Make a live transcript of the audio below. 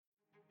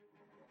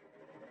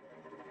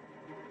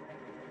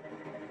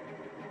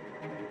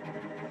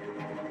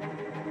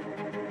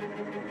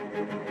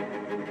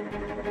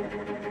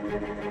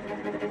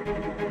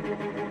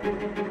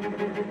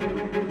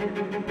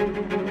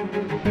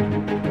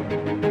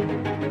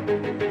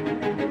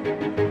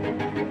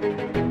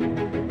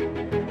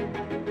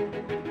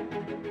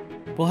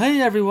Well,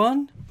 hey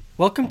everyone!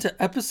 Welcome to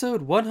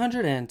episode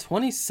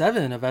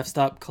 127 of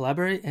F-Stop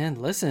Collaborate and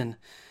Listen.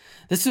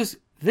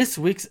 This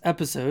week's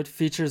episode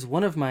features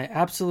one of my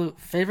absolute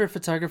favorite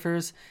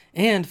photographers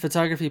and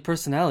photography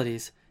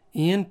personalities,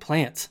 Ian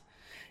Plant.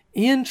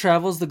 Ian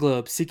travels the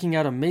globe seeking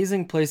out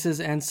amazing places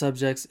and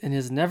subjects in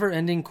his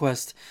never-ending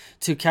quest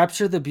to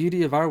capture the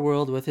beauty of our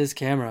world with his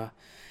camera.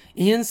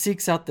 Ian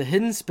seeks out the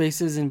hidden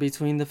spaces in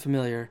between the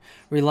familiar,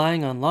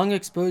 relying on long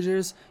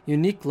exposures,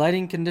 unique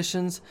lighting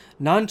conditions,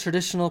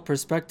 non-traditional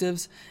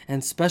perspectives,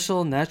 and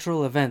special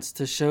natural events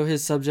to show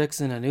his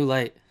subjects in a new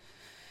light.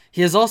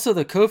 He is also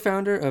the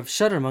co-founder of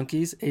Shutter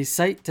Monkeys, a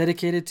site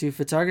dedicated to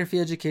photography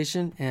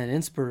education and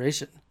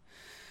inspiration.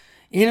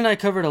 Ian and I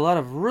covered a lot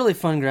of really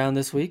fun ground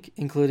this week,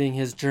 including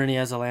his journey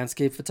as a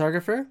landscape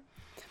photographer.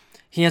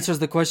 He answers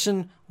the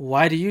question,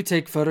 why do you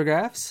take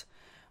photographs?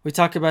 We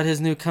talk about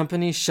his new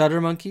company, Shutter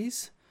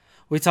Monkeys.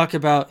 We talk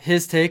about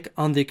his take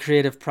on the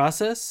creative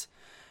process.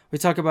 We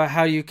talk about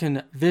how you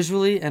can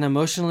visually and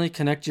emotionally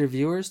connect your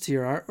viewers to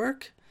your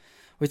artwork.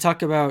 We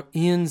talk about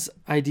Ian's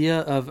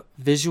idea of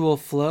visual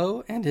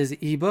flow and his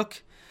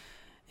ebook,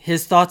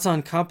 his thoughts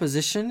on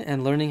composition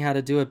and learning how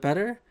to do it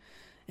better,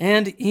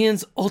 and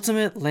Ian's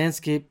ultimate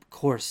landscape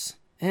course,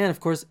 and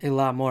of course, a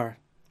lot more.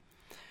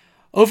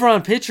 Over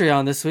on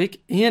Patreon this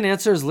week, Ian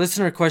answers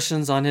listener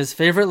questions on his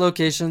favorite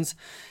locations,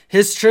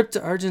 his trip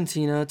to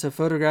Argentina to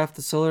photograph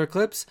the solar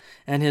eclipse,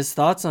 and his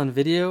thoughts on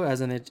video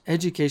as an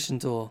education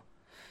tool.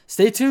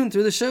 Stay tuned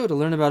through the show to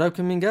learn about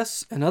upcoming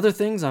guests and other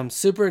things I'm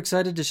super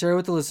excited to share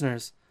with the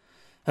listeners.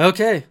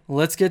 Okay,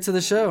 let's get to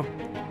the show.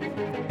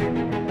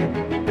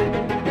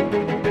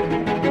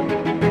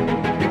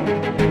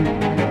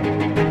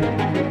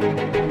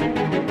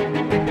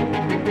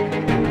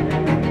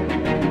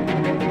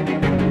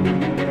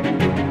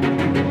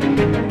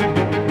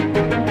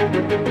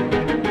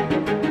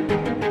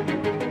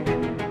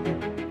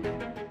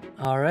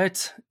 All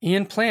right,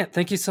 Ian Plant,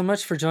 thank you so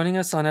much for joining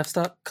us on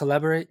F-Stop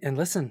Collaborate and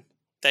Listen.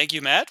 Thank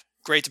you, Matt.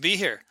 Great to be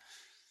here.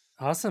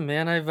 Awesome,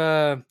 man.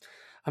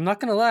 I'm not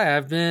gonna lie,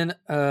 I've been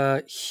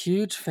a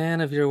huge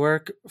fan of your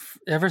work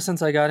ever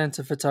since I got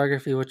into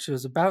photography, which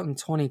was about in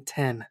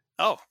 2010.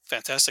 Oh,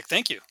 fantastic.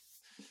 Thank you.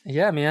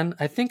 Yeah, man.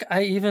 I think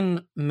I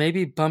even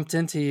maybe bumped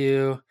into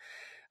you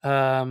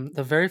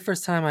the very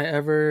first time I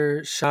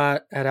ever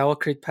shot at Owl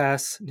Creek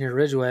Pass near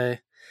Ridgeway.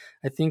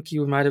 I think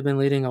you might have been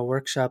leading a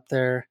workshop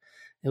there.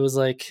 It was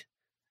like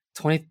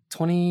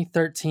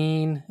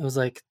 2013. It was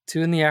like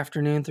 2 in the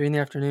afternoon, 3 in the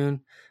afternoon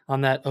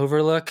on that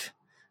overlook.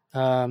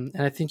 And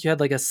I think you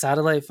had like a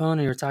satellite phone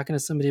and you were talking to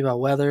somebody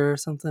about weather or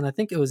something. I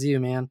think it was you,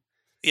 man.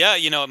 Yeah,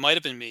 it might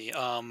have been me.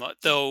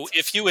 Though,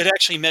 if you had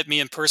actually met me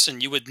in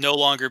person, you would no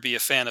longer be a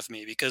fan of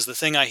me because the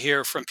thing I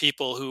hear from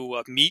people who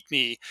meet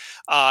me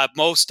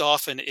most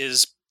often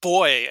is,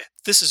 boy,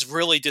 this is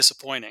really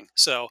disappointing.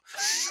 So,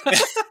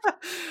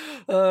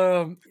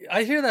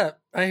 I hear that.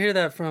 I hear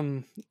that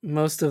from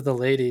most of the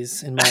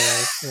ladies in my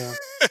life. So.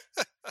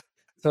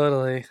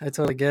 Totally. I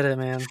totally get it,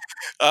 man.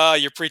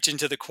 You're preaching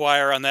to the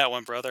choir on that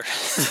one, brother.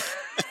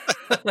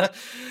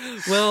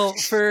 Well,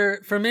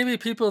 for maybe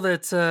people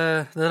that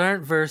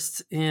aren't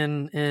versed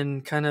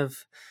in kind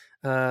of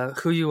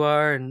who you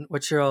are and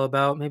what you're all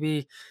about,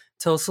 maybe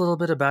tell us a little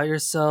bit about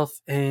yourself,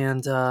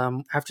 and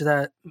after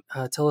that,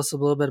 tell us a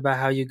little bit about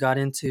how you got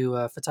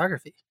into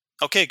photography.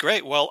 Okay,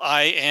 great. Well,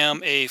 I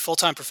am a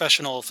full-time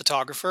professional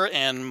photographer,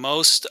 and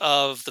most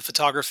of the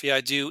photography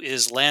I do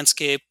is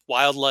landscape,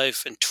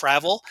 wildlife, and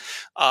travel.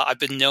 I've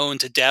been known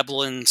to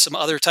dabble in some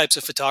other types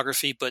of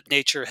photography, but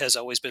nature has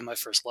always been my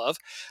first love.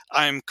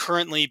 I'm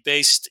currently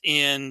based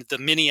in the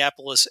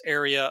Minneapolis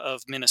area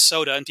of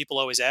Minnesota, and people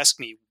always ask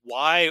me,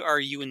 why are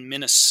you in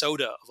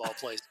Minnesota, of all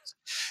places?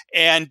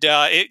 And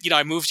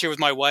I moved here with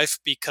my wife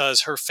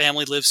because her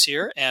family lives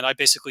here, and I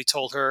basically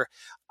told her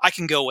I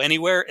can go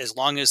anywhere as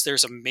long as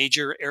there's a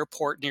major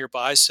airport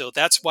nearby. So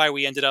that's why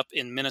we ended up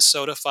in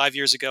Minnesota 5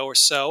 years ago or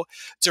so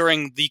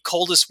during the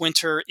coldest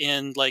winter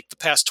in like the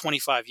past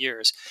 25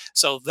 years.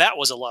 So that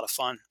was a lot of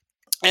fun.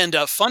 And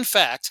fun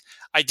fact,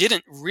 I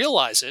didn't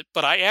realize it,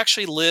 but I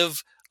actually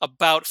live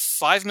about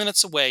 5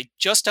 minutes away,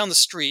 just down the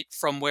street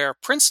from where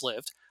Prince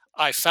lived.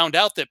 I found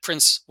out that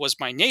Prince was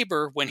my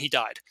neighbor when he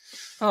died.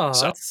 Oh,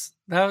 So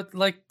that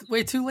like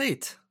way too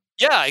late.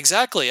 yeah,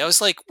 exactly. I was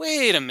like,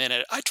 wait a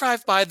minute. I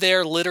drive by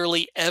there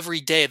literally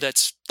every day.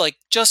 That's like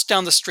just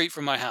down the street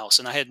from my house.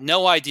 And I had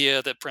no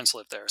idea that Prince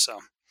lived there. So,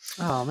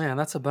 Oh man,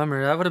 that's a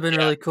bummer. That would have been yeah.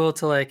 really cool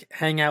to like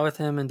hang out with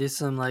him and do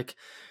some like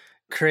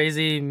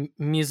crazy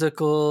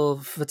musical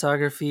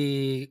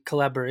photography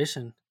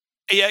collaboration.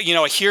 Yeah,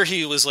 I hear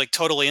he was like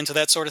totally into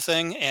that sort of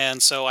thing.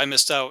 And so I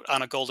missed out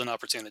on a golden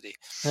opportunity.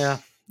 Yeah.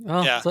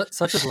 Well, Yeah.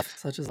 such is life.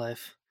 Such is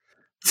life.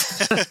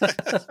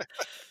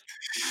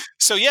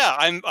 So yeah,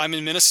 I'm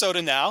in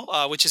Minnesota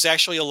now, which is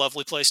actually a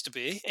lovely place to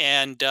be.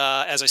 And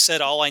as I said,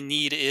 all I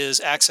need is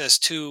access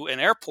to an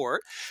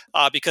airport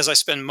because I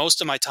spend most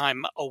of my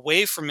time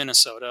away from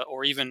Minnesota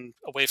or even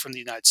away from the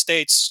United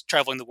States,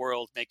 traveling the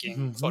world making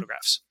Mhm.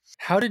 photographs.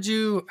 How did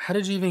you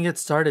even get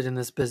started in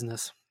this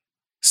business?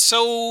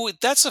 So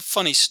that's a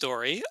funny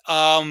story.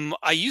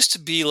 I used to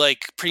be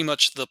like pretty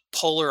much the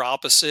polar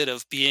opposite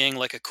of being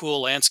like a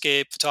cool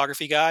landscape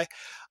photography guy.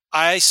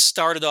 I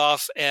started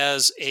off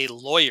as a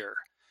lawyer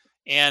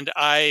and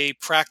I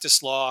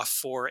practiced law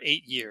for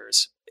 8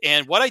 years.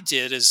 And what I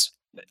did is,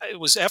 it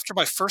was after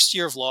my first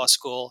year of law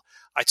school,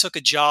 I took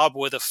a job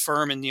with a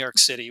firm in New York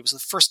City. It was the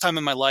first time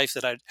in my life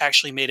that I'd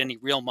actually made any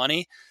real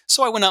money.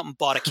 So I went out and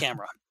bought a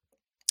camera.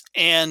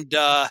 And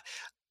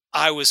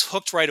I was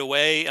hooked right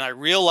away. And I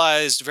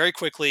realized very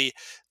quickly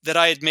that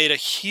I had made a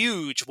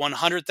huge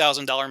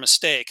 $100,000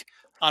 mistake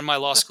on my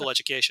law school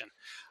education.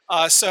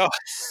 So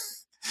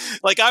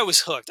like I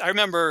was hooked. I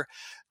remember,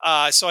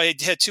 so I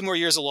had 2 more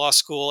years of law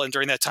school, and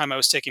during that time, I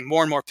was taking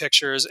more and more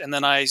pictures. And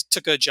then I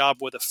took a job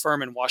with a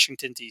firm in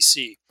Washington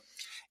D.C.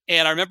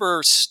 And I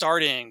remember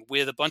starting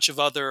with a bunch of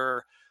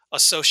other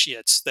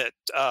associates that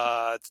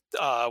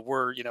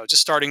were,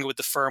 just starting with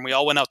the firm. We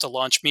all went out to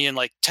lunch, me and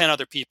like 10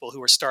 other people who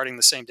were starting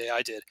the same day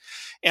I did.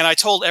 And I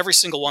told every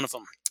single one of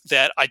them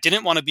that I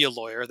didn't want to be a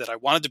lawyer, that I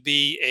wanted to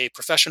be a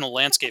professional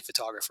landscape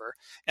photographer,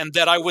 and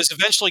that I was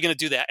eventually going to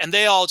do that. And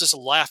they all just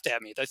laughed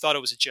at me. They thought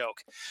it was a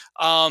joke.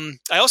 I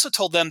also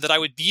told them that I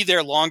would be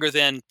there longer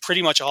than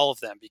pretty much all of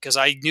them because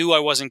I knew I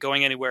wasn't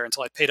going anywhere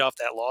until I paid off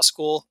that law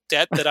school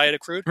debt that I had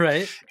accrued.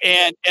 Right.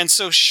 And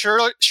so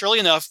surely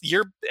enough,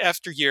 year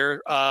after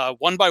year,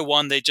 one by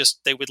one, they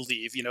would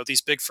leave.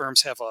 These big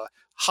firms have a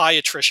high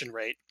attrition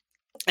rate,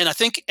 and I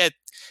think at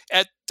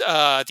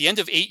the end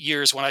of 8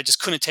 years, when I just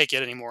couldn't take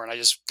it anymore, and I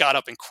just got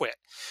up and quit.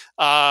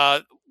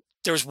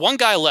 There was one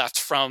guy left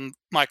from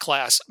my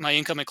class, my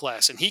incoming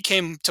class, and he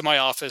came to my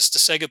office to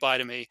say goodbye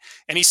to me.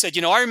 And he said,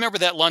 I remember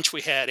that lunch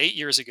we had 8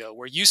 years ago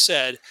where you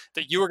said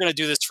that you were going to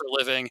do this for a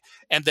living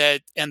and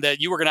that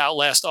you were going to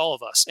outlast all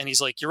of us. And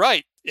he's like, you're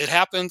right. It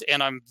happened.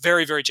 And I'm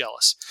very, very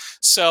jealous.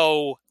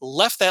 So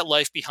left that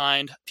life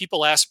behind.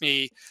 People ask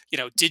me,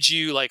 did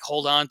you like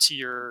hold on to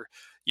your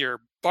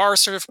bar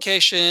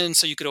certification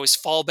so you could always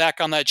fall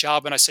back on that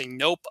job? And I say,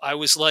 nope. I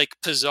was like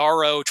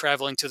Pizarro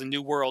traveling to the new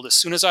world. As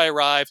soon as I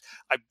arrived,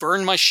 I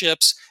burned my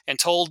ships and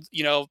told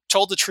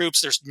the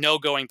troops there's no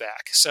going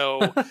back.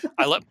 So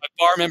I let my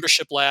bar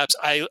membership lapse.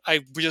 I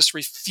just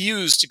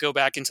refused to go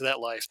back into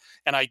that life.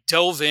 And I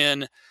dove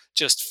in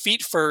just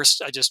feet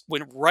first. I just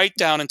went right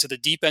down into the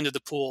deep end of the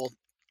pool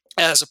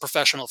as a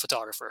professional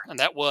photographer. And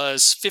that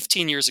was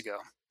 15 years ago.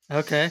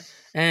 Okay.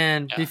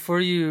 And Yeah.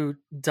 before you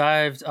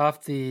dived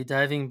off the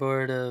diving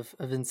board of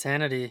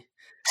insanity,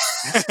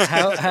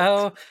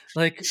 how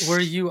like were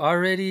you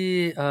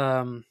already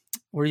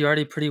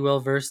pretty well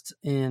versed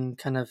in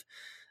kind of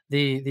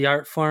the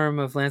art form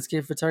of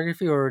landscape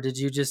photography, or did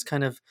you just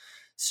kind of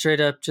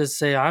straight up just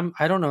say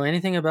I don't know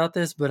anything about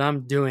this, but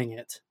I'm doing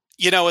it?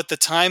 At the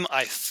time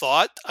I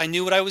thought I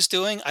knew what I was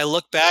doing. I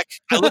look back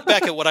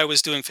at what I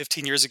was doing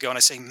 15 years ago and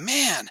I say,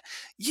 man,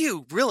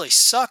 you really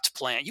sucked,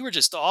 Plant. You were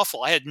just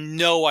awful. I had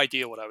no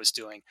idea what I was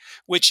doing,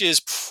 which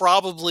is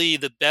probably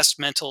the best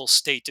mental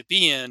state to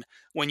be in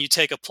when you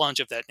take a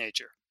plunge of that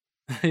nature.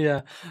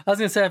 Yeah. I was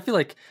gonna say I feel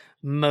like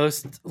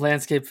most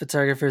landscape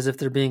photographers, if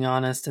they're being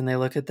honest and they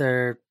look at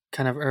their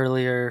kind of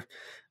earlier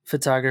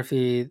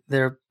photography,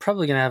 they're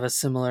probably gonna have a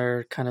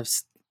similar kind of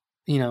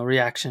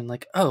reaction,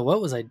 like, oh, what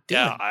was I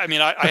Yeah, doing? I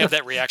mean, I have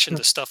that reaction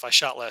to stuff I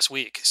shot last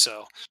week.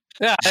 So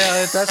Yeah,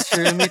 that's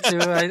true. Me too.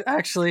 I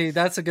actually,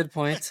 that's a good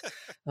point.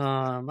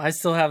 I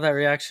still have that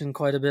reaction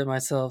quite a bit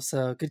myself.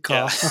 So good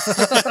yeah.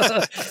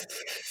 call.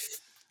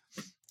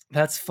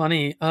 That's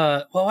funny.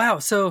 Well, wow.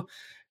 So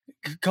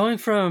going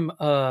from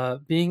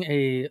being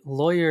a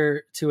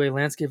lawyer to a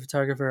landscape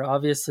photographer,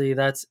 obviously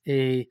that's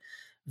a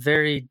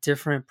very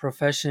different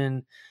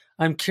profession.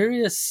 I'm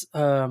curious,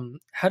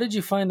 how did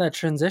you find that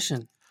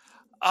transition?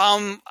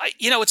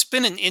 It's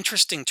been an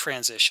interesting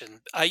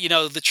transition.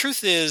 The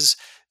truth is,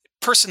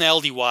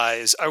 personality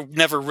wise, I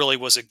never really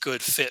was a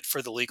good fit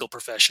for the legal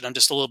profession. I'm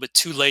just a little bit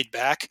too laid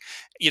back.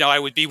 I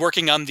would be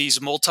working on these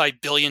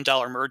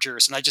multi-billion-dollar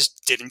mergers, and I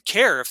just didn't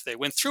care if they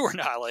went through or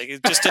not. Like,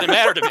 it just didn't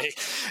matter to me.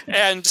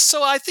 And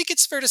so I think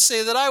it's fair to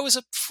say that I was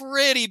a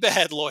pretty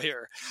bad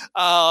lawyer.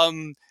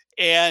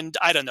 And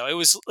I don't know, it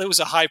was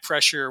a high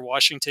pressure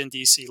Washington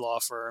D.C. law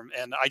firm,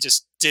 and I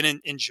just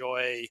didn't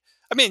enjoy.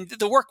 I mean,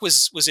 the work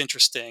was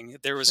interesting.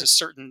 There was a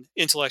certain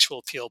intellectual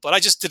appeal, but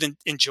I just didn't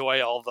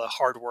enjoy all the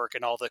hard work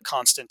and all the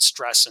constant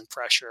stress and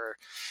pressure.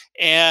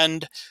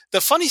 And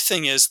the funny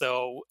thing is,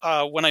 though,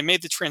 when I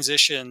made the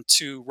transition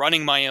to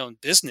running my own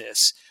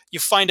business, you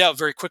find out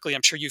very quickly.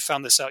 I'm sure you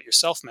found this out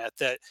yourself, Matt,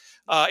 that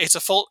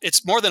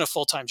it's more than a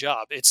full-time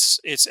job.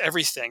 It's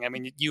everything. I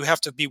mean, you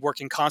have to be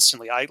working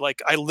constantly.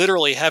 I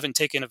literally haven't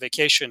taken a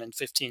vacation in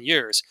 15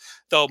 years,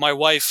 though my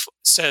wife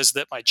says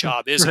that my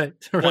job is Right,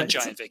 one right.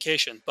 giant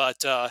vacation. But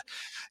I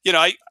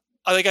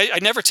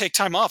never take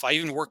time off. I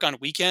even work on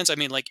weekends. I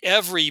mean, like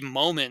every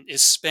moment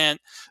is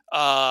spent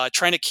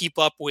trying to keep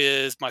up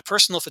with my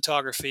personal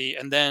photography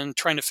and then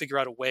trying to figure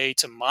out a way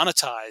to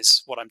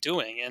monetize what I'm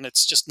doing. And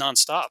it's just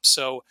nonstop.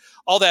 So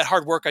all that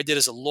hard work I did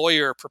as a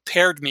lawyer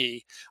prepared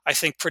me, I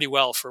think, pretty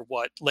well for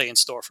what lay in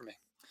store for me.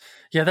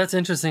 Yeah, that's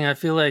interesting. I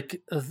feel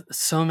like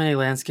so many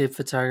landscape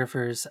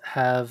photographers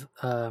have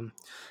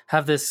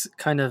this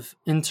kind of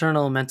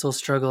internal mental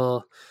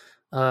struggle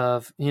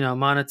of,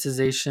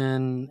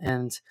 monetization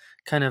and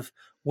kind of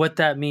what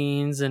that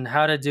means and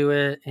how to do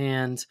it,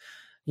 and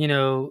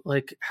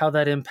like how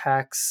that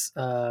impacts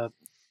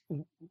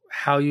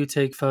how you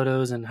take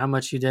photos and how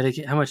much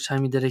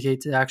time you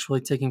dedicate to actually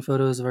taking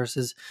photos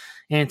versus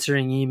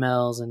answering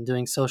emails and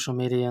doing social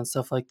media and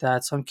stuff like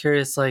that. So I'm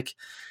curious, like,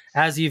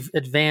 as you've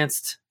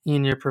advanced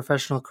in your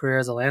professional career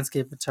as a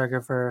landscape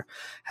photographer,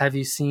 have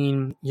you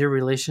seen your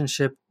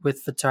relationship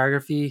with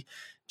photography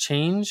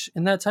change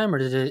in that time, or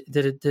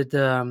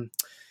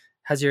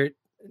has your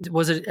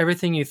was it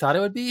everything you thought it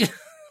would be?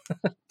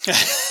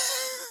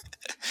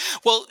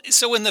 Well,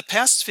 so in the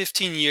past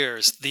 15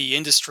 years, the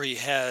industry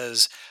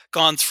has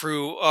gone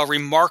through a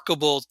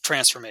remarkable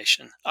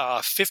transformation.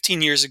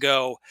 15 years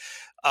ago,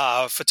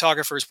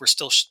 photographers were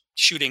still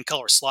shooting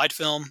color slide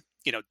film.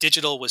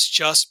 Digital was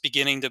just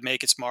beginning to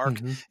make its mark,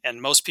 Hmm.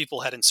 and most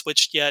people hadn't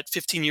switched yet.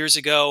 15 years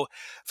ago,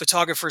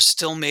 photographers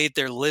still made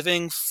their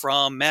living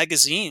from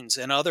magazines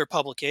and other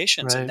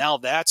publications, and Right. now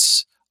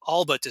that's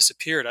all but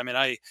disappeared. I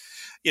mean,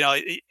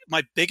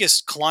 my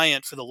biggest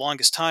client for the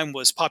longest time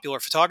was Popular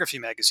Photography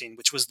magazine,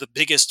 which was the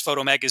biggest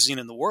photo magazine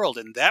in the world,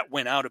 and that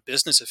went out of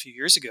business a few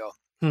years ago.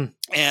 Hmm.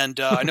 And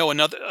I know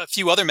a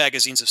few other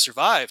magazines have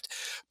survived,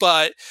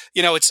 but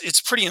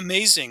it's pretty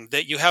amazing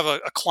that you have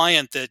a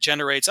client that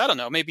generates, I don't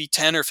know, maybe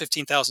 $10,000 or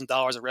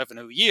 $15,000 of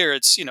revenue a year.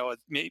 It's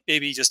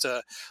maybe just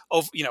a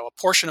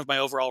portion of my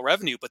overall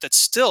revenue, but that's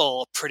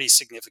still a pretty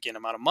significant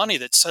amount of money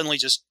that suddenly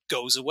just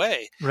goes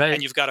away, and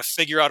Right. you've got to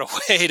figure out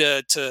a way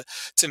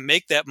to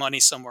make that money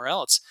somewhere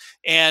else.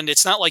 And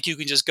it's not like you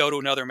can just go to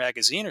another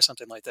magazine or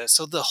something like that.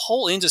 So the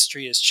whole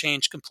industry has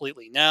changed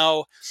completely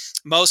now.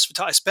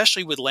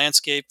 Especially with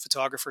landscape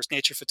photographers,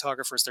 nature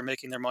photographers, they're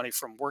making their money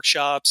from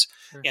workshops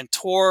Sure. and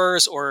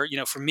tours. Or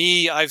for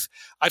me, I've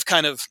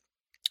kind of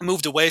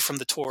moved away from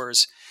the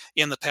tours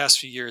in the past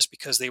few years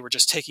because they were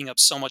just taking up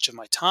so much of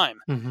my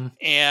time. Hmm.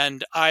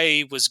 And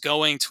I was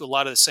going to a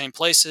lot of the same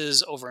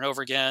places over and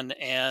over again,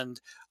 and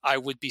I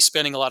would be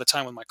spending a lot of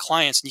time with my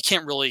clients, and you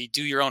can't really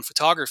do your own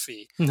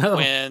photography No.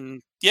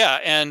 when yeah.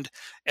 And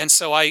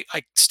so I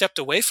stepped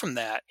away from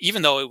that,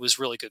 even though it was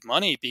really good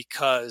money,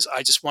 because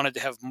I just wanted to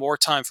have more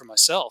time for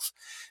myself.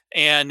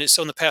 And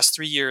so in the past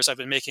 3 years, I've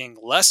been making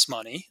less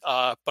money,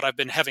 but I've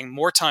been having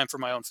more time for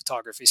my own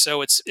photography.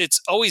 So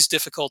it's always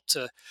difficult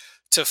to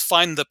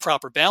find the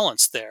proper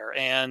balance there.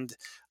 And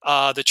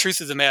the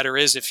truth of the matter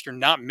is, if you're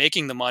not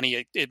making the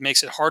money, it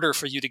makes it harder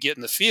for you to get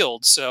in the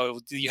field. So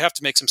you have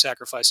to make some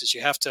sacrifices.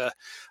 You have to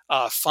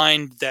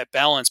find that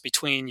balance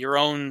between your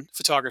own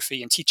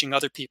photography and teaching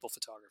other people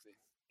photography.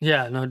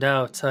 Yeah, no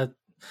doubt.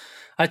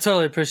 I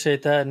totally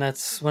appreciate that, and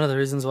that's one of the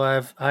reasons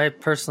why I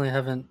personally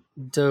haven't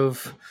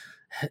dove,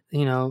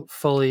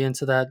 fully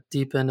into that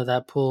deep end of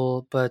that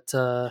pool. But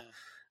Yeah.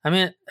 I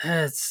mean,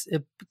 it's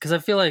because I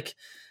feel like,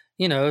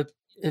 you know,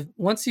 if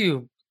once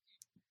you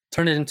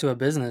turn it into a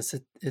business,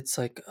 it's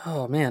like,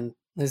 oh man,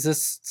 is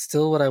this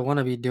still what I want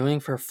to be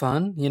doing for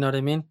fun? You know what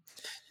I mean?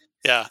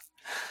 Yeah.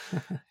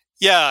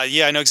 Yeah,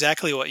 yeah, I know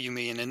exactly what you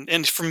mean.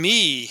 And for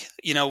me,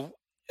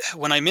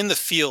 when I'm in the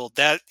field,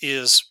 that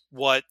is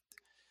what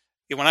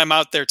when I'm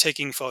out there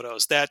taking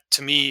photos, that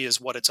to me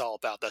is what it's all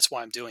about. That's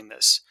why I'm doing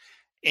this.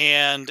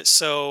 And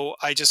so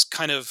I just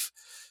kind of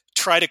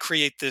try to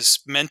create this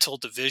mental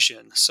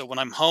division. So when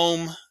I'm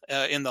home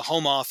in the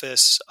home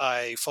office,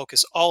 I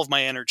focus all of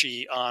my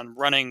energy on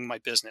running my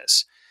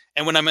business.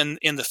 And when I'm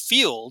in the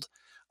field,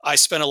 I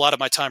spend a lot of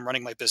my time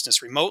running my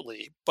business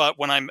remotely. But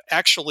when I'm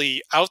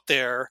actually out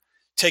there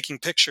taking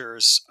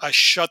pictures, I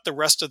shut the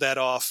rest of that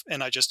off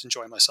and I just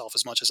enjoy myself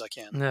as much as I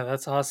can. Yeah,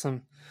 that's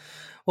awesome.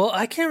 Well,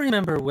 I can't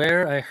remember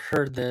where I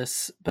heard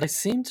this, but I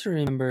seem to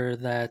remember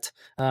that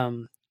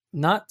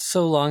not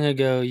so long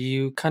ago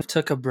you kind of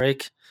took a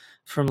break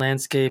from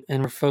landscape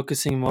and were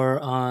focusing more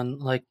on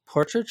like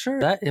portraiture.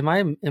 That am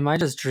I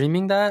just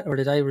dreaming that, or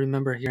did I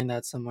remember hearing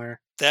that somewhere?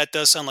 That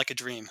does sound like a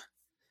dream.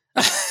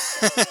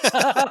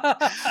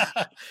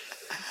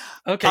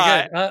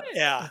 Okay, uh, good.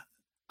 yeah.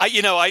 I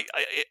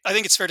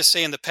think it's fair to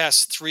say in the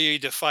past 3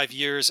 to 5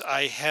 years,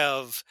 I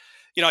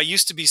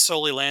used to be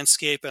solely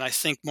landscape, and I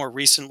think more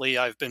recently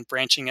I've been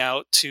branching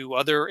out to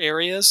other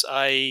areas.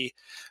 I've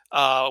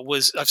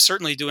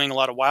certainly doing a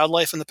lot of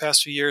wildlife in the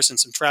past few years and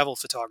some travel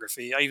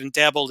photography. I even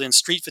dabbled in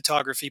street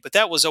photography, but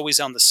that was always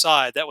on the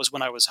side. That was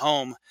when I was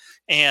home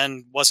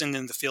and wasn't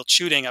in the field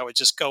shooting. I would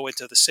just go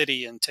into the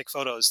city and take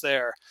photos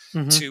there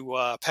Hmm.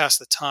 to pass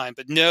the time.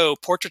 But no,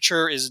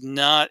 portraiture is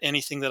not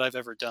anything that I've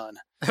ever done.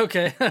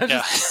 Okay.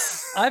 Yeah.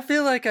 I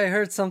feel like I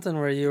heard something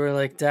where you were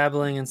like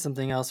dabbling in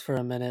something else for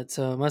a minute,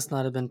 so it must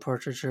not have been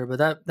portraiture,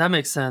 but that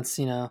makes sense.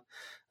 Um,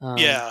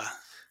 Yeah.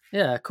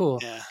 yeah, cool.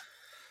 Yeah.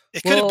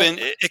 It could have Well, been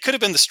it could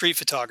have been the street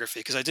photography,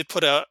 because I did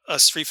put out a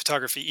street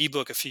photography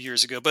ebook a few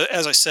years ago. But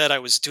as I said, I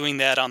was doing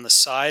that on the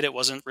side. It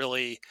wasn't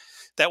really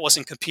that Yeah.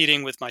 wasn't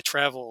competing with my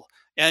travel.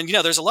 And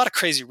there's a lot of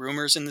crazy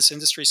rumors in this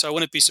industry, so I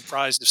wouldn't be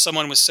surprised if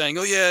someone was saying,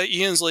 "Oh yeah,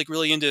 Ian's like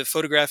really into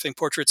photographing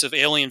portraits of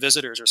alien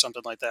visitors or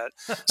something like that."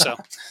 So,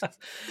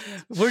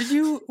 Were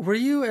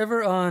you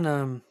ever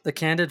on the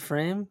Candid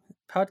Frame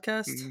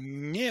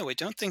podcast? yeah, we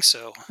don't think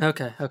so.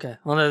 Okay, okay.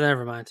 Well, no,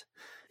 never mind.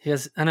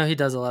 I know he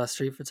does a lot of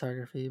street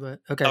photography, but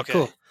okay, Okay.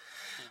 cool.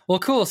 Well,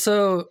 cool.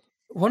 So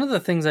one of the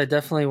things I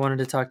definitely wanted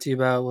to talk to you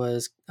about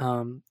was,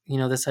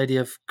 this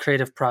idea of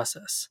creative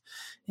process.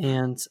 Mhm.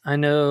 And I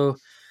know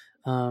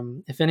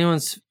if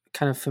anyone's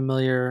kind of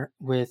familiar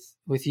with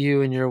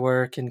you and your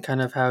work and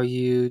kind of how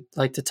you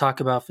like to talk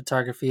about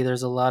photography,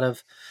 there's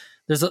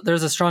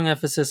a strong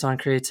emphasis on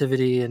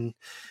creativity and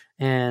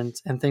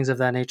things of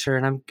that nature.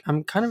 And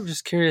I'm kind of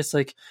just curious,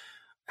 like,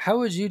 how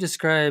would you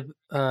describe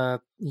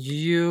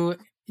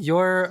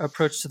your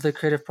approach to the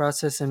creative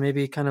process, and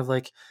maybe kind of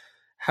like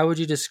how would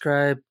you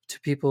describe to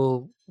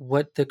people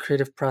what the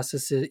creative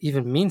process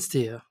even means to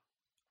you?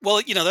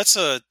 Well, that's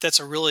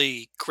a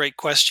really great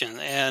question,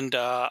 and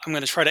I'm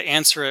going to try to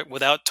answer it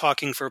without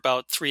talking for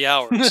about 3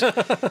 hours.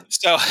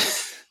 So,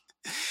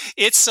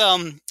 it's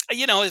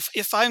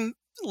if I'm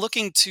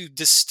looking to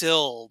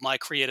distill my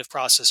creative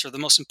process or the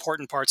most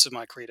important parts of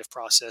my creative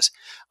process,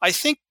 I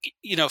think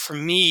for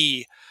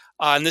me,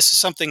 and this is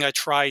something I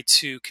try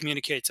to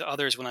communicate to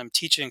others when I'm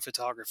teaching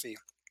photography,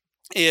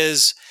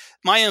 is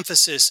my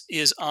emphasis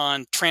is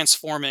on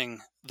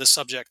transforming the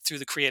subject through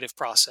the creative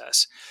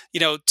process.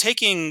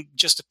 Taking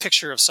just a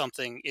picture of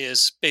something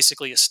is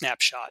basically a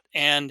snapshot,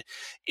 and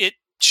it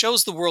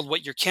shows the world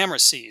what your camera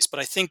sees. But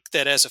I think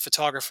that as a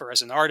photographer,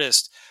 as an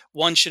artist,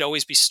 one should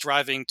always be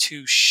striving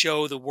to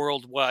show the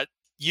world what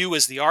you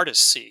as the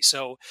artist see.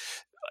 So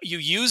you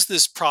use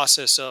this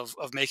process of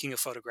making a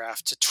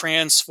photograph to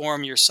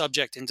transform your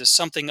subject into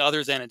something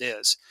other than it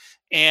is,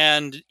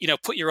 and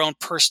put your own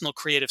personal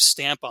creative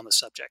stamp on the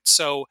subject.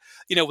 So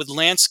with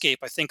landscape,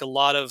 I think a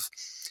lot of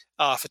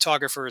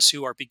photographers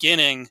who are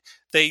beginning,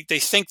 they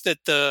think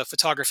that the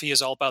photography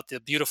is all about the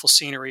beautiful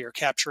scenery or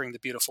capturing the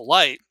beautiful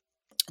light.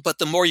 But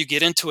the more you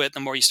get into it, the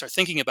more you start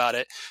thinking about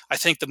it, I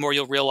think the more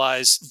you'll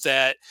realize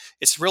that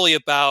it's really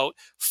about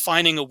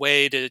finding a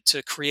way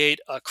to create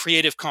a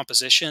creative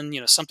composition,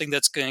 something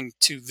that's going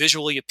to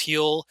visually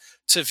appeal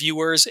to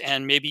viewers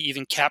and maybe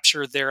even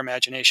capture their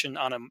imagination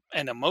on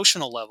an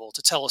emotional level,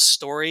 to tell a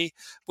story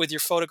with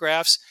your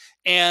photographs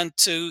and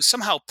to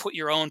somehow put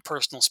your own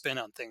personal spin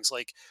on things.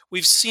 Like,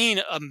 we've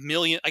seen a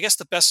million, I guess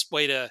the best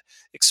way to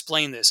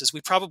explain this is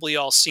we've probably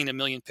all seen a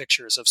million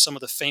pictures of some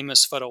of the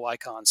famous photo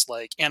icons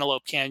like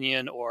Antelope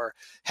Canyon or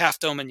Half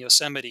Dome in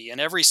Yosemite,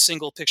 and every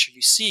single picture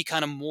you see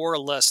kind of more or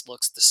less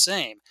looks the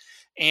same.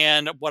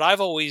 And what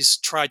I've always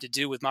tried to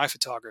do with my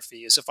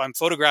photography is if I'm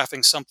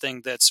photographing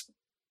something that's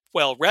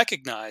well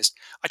recognized,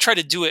 I try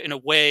to do it in a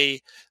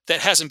way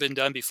that hasn't been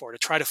done before, to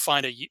try to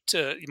find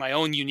my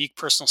own unique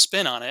personal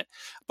spin on it.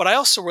 But I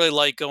also really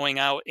like going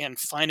out and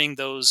finding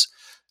those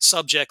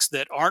subjects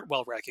that aren't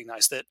well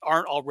recognized, that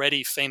aren't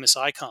already famous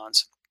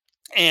icons,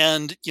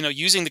 and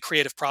using the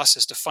creative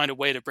process to find a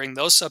way to bring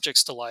those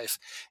subjects to life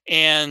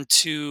and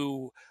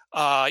to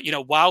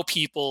wow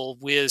people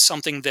with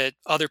something that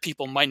other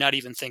people might not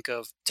even think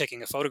of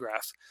taking a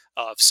photograph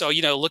of. So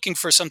looking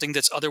for something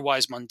that's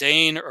otherwise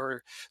mundane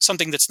or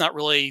something that's not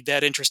really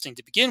that interesting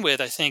to begin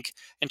with, I think,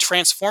 and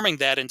transforming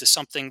that into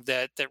something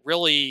that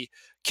really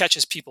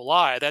catches people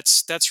eye,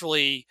 that's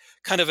really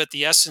kind of at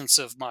the essence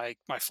of my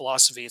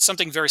philosophy. It's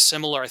something very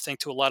similar, I think,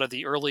 to a lot of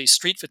the early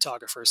street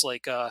photographers.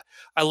 Like,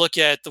 I look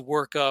at the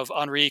work of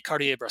Henri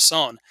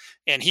Cartier-Bresson,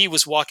 and he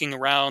was walking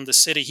around the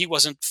city. He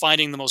wasn't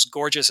finding the most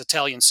gorgeous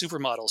Italian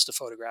supermodels to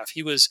photograph.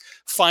 He was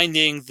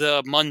finding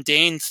the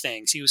mundane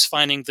things. He was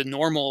finding the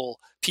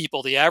normal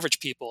people, the average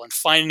people, and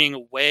finding a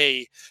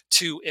way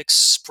to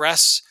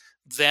express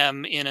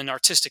them in an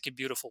artistic and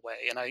beautiful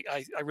way. And I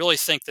really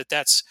think that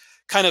that's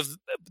kind of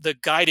the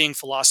guiding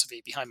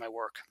philosophy behind my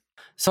work.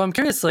 So I'm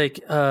curious,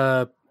 like,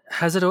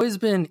 has it always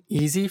been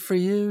easy for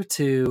you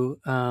to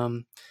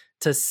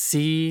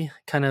see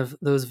kind of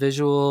those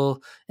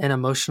visual and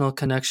emotional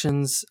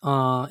connections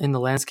in the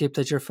landscape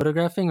that you're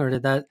photographing, or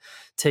did that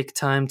take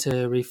time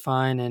to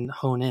refine and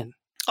hone in?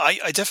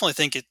 I definitely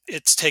think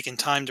it's taken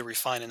time to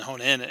refine and hone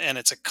in, and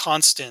it's a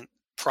constant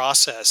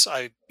process.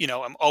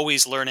 I'm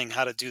always learning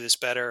how to do this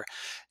better,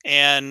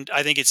 and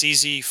I think it's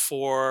easy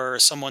for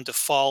someone to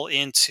fall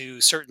into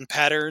certain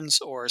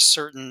patterns or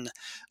certain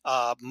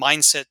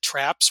mindset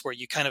traps where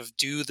you kind of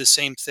do the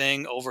same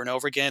thing over and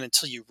over again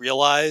until you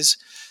realize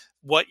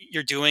what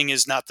you're doing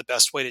is not the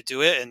best way to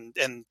do it,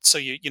 and so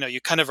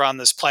you kind of are on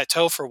this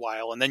plateau for a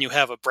while, and then you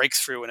have a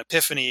breakthrough, an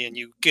epiphany, and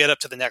you get up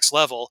to the next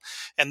level,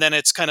 and then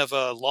it's kind of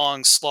a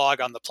long slog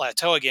on the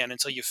plateau again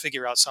until you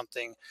figure out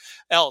something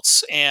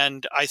else.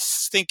 And I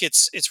think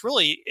it's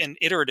really an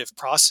iterative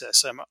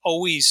process. I'm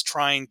always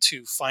trying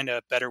to find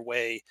a better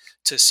way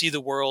to see the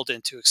world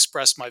and to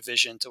express my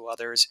vision to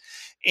others.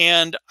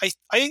 And I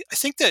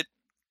think that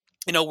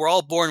we're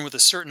all born with a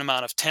certain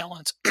amount of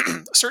talent,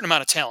 a certain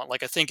amount of talent.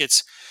 Like I think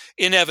it's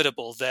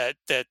inevitable that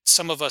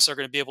some of us are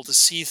going to be able to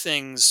see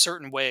things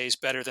certain ways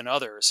better than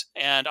others.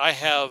 And I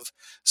have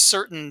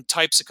certain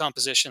types of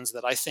compositions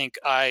that I think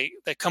I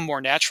that come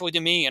more naturally to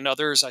me, and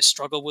others I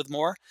struggle with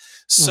more.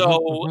 Hmm. So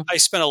Hmm. I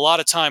spend a lot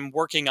of time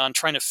working on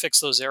trying to fix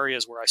those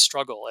areas where I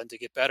struggle and to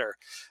get better,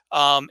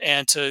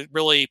 and to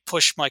really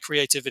push my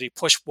creativity,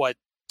 push what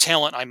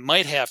talent I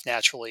might have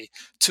naturally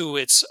to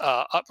its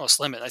utmost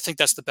limit. I think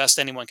that's the best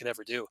anyone could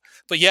ever do.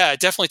 But yeah, it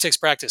definitely takes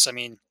practice. I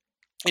mean,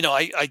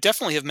 I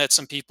definitely have met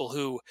some people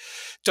who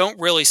don't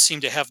really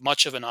seem to have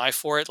much of an eye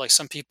for it. Like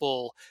some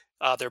people,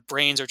 their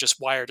brains are just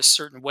wired a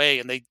certain way,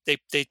 and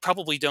they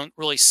probably don't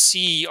really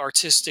see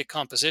artistic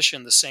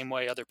composition the same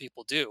way other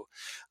people do.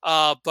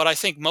 But I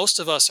think most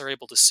of us are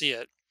able to see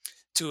it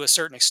to a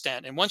certain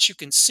extent. And once you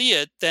can see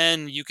it,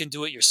 then you can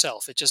do it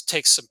yourself. It just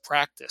takes some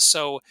practice.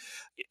 So,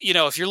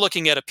 if you're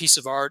looking at a piece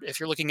of art, if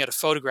you're looking at a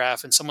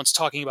photograph and someone's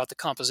talking about the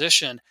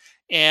composition,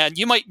 and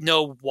you might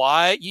know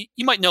why,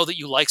 you might know that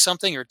you like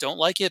something or don't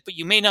like it, but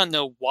you may not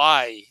know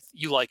why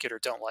you like it or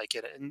don't like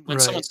it. And when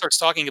someone Right. starts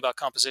talking about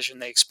composition,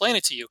 they explain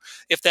it to you.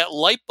 If that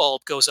light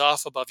bulb goes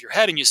off above your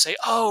head and you say,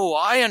 "Oh,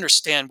 I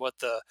understand what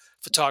the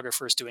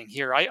photographer is doing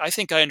here. I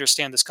think I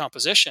understand this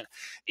composition."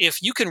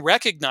 If you can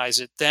recognize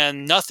it,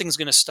 then nothing's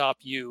going to stop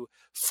you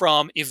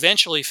from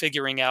eventually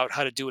figuring out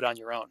how to do it on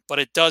your own. But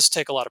it does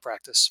take a lot of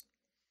practice.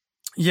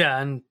 Yeah,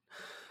 and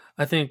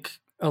I think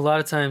a lot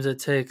of times it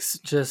takes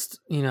just,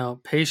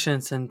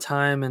 patience and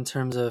time in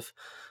terms of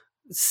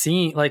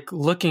seeing, like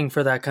looking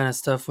for that kind of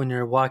stuff when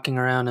you're walking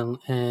around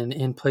and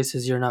in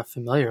places you're not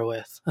familiar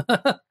with.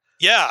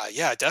 Yeah,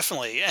 yeah,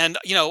 definitely. And,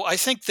 I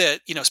think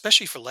that,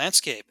 especially for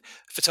landscape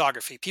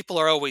photography, people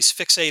are always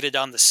fixated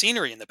on the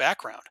scenery in the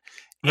background.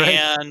 Right.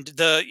 And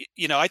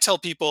I tell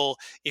people,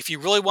 if you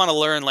really want to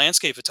learn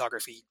landscape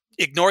photography,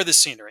 ignore the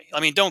scenery.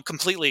 I mean, don't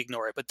completely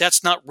ignore it, but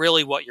that's not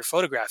really what you're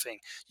photographing.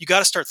 You got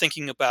to start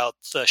thinking about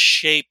the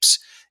shapes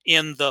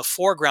in the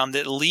foreground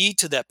that lead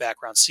to that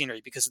background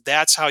scenery, because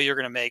that's how you're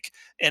going to make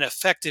an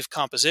effective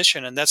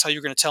composition. And that's how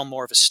you're going to tell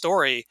more of a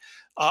story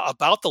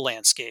about the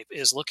landscape,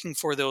 is looking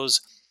for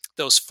those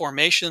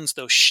formations,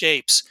 those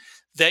shapes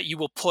that you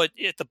will put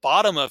at the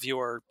bottom of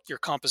your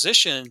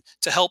composition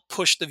to help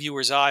push the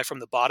viewer's eye from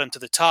the bottom to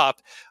the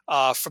top,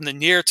 from the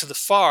near to the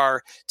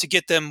far, to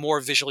get them more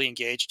visually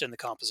engaged in the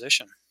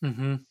composition.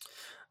 Hmm.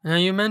 Now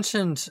you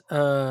mentioned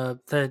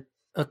that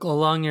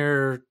along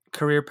your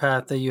career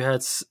path that you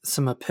had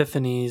some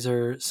epiphanies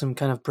or some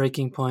kind of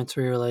breaking points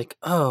where you're like,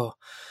 oh,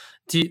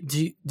 do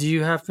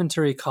you happen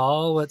to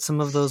recall what some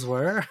of those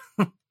were?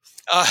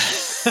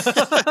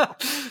 Uh,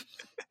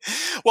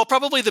 well,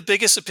 probably the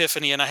biggest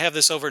epiphany, and I have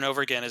this over and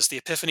over again, is the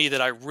epiphany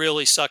that I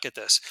really suck at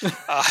this.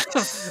 Uh,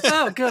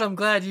 Oh, good. I'm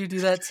glad you do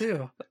that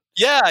too.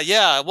 Yeah,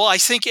 yeah. Well, I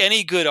think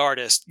any good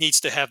artist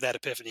needs to have that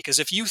epiphany, because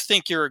if you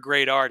think you're a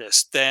great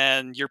artist,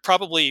 then you're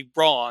probably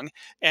wrong.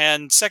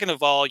 And second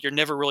of all, you're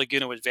never really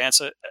going to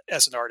advance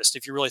as an artist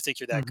if you really think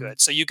you're that Hmm.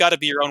 good. So you got to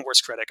be your own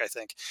worst critic, I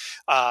think.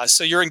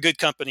 So you're in good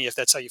company if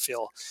that's how you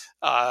feel.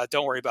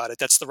 Don't worry about it.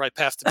 That's the right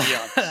path to be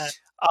on.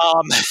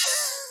 Um,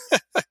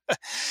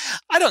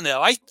 I don't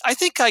know. I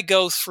think I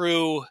go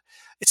through.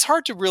 It's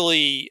hard to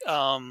really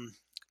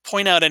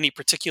point out any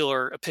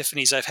particular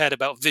epiphanies I've had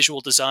about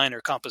visual design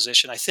or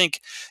composition. I think,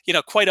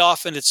 quite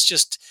often it's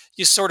just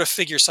you sort of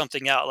figure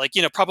something out. Like,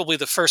 probably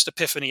the first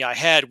epiphany I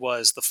had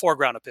was the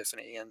foreground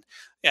epiphany, and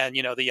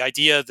the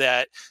idea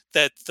that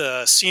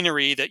the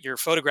scenery that you're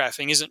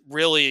photographing isn't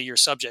really your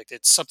subject.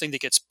 It's something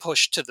that gets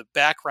pushed to the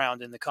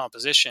background in the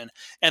composition,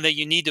 and that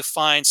you need to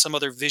find some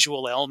other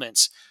visual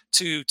elements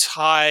to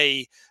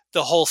tie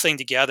the whole thing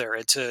together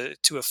and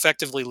to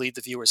effectively lead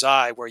the viewer's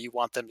eye where you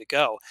want them to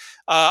go.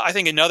 I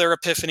think another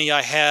epiphany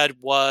I had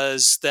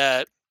was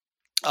that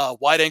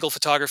wide angle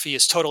photography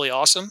is totally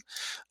awesome,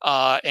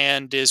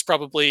 and is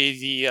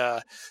probably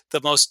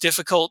the most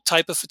difficult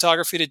type of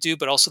photography to do,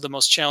 but also the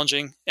most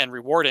challenging and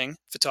rewarding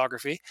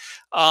photography.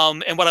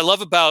 And what I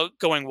love about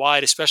going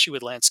wide, especially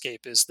with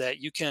landscape, is that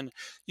you can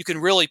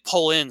really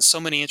pull in so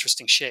many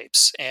interesting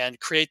shapes and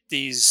create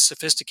these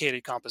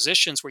sophisticated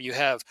compositions where you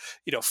have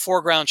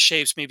foreground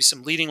shapes, maybe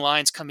some leading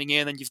lines coming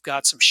in, and you've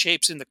got some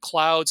shapes in the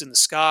clouds in the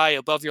sky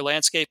above your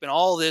landscape, and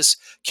all this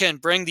can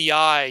bring the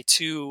eye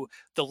to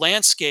the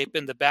landscape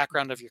in the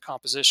background of your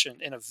composition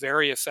in a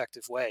very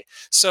effective way.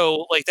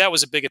 So, like, that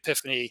was a big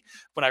epiphany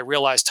when I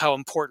realized how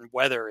important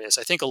weather is.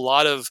 I think a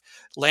lot of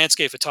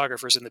landscape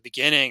photographers in the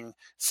beginning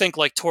think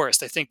like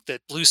tourists. They think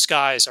that blue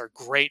skies are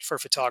great for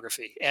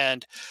photography.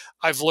 And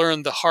I've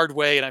learned the hard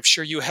way, and I'm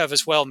sure you have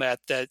as well,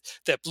 Matt, that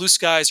blue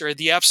skies are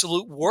the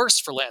absolute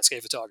worst for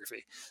landscape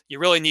photography. You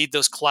really need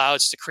those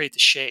clouds to create the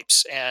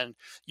shapes, and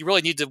you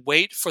really need to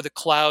wait for the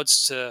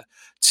clouds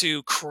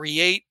to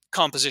create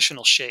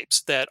compositional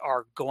shapes that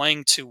are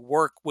going to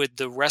work with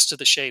the rest of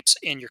the shapes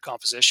in your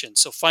composition.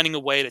 So finding a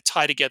way to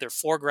tie together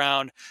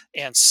foreground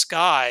and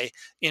sky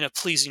in a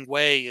pleasing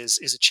way is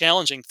a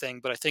challenging thing,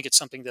 but I think it's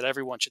something that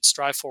everyone should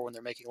strive for when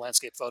they're making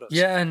landscape photos.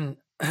 Yeah, and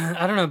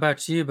I don't know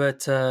about you,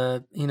 but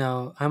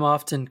I'm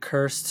often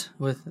cursed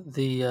with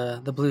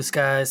the blue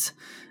skies,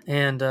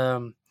 and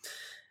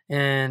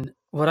and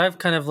what I've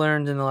kind of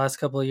learned in the last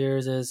couple of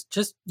years is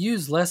just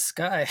use less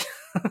sky.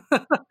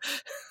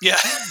 Yeah.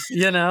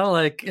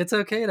 Like it's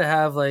okay to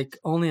have like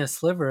only a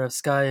sliver of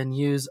sky and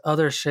use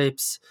other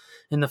shapes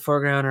in the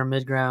foreground or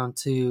midground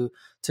to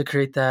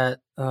create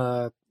that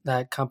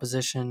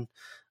composition.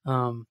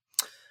 Um,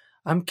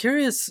 I'm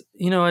curious.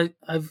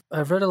 I've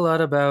read a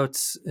lot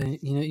about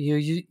you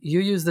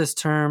use this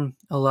term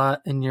a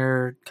lot in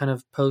your kind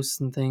of posts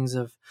and things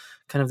of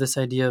kind of this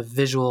idea of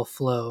visual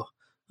flow.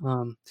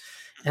 Um,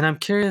 and I'm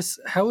curious,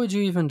 how would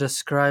you even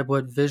describe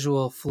what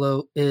visual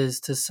flow is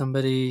to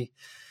somebody?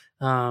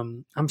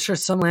 I'm sure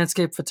some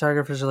landscape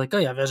photographers are like, "Oh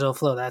yeah, visual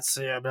flow. That's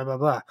yeah, blah blah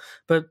blah."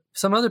 But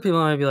some other people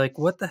might be like,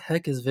 "What the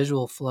heck is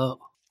visual flow?"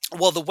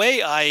 Well, the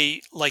way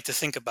I like to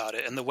think about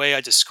it and the way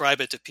I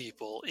describe it to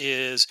people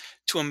is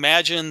to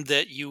imagine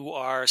that you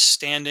are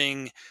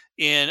standing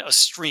in a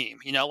stream,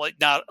 like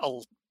not a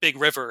big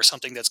river or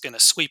something that's going to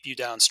sweep you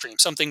downstream,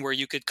 something where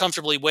you could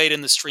comfortably wade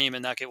in the stream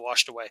and not get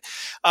washed away.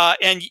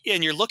 And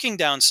you're looking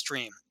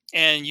downstream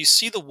and you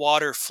see the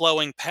water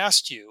flowing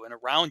past you and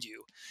around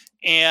you.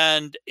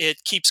 And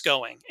it keeps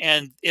going,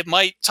 and it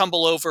might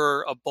tumble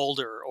over a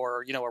boulder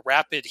or a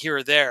rapid here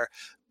or there,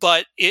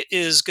 but it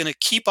is going to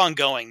keep on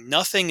going.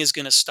 Nothing is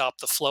going to stop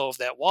the flow of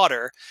that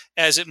water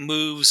as it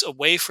moves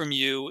away from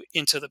you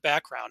into the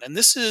background. And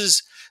this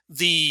is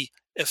the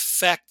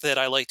effect that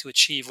I like to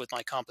achieve with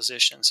my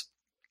compositions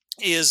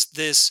is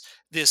this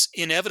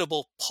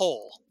inevitable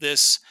pull,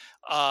 this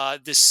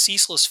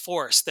ceaseless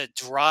force that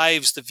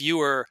drives the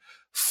viewer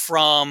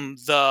from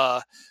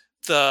the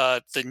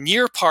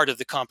near part of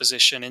the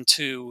composition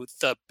into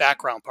the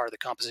background part of the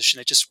composition.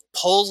 It just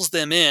pulls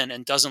them in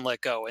and doesn't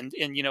let go. And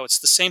it's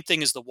the same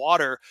thing as the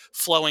water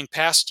flowing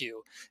past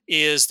you.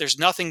 Is there's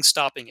nothing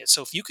stopping it.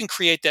 So if you can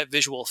create that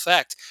visual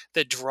effect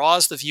that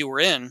draws the viewer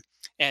in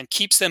and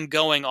keeps them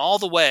going all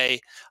the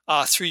way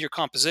through your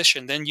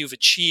composition, then you've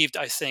achieved,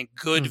 I think,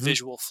 good Hmm.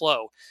 visual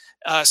flow.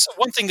 So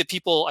one thing that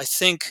people, I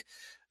think,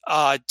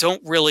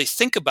 don't really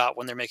think about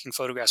when they're making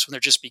photographs when they're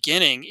just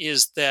beginning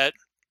is that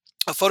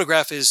a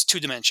photograph is two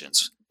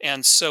dimensions.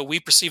 And so we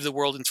perceive the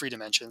world in three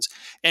dimensions.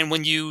 And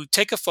when you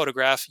take a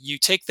photograph, you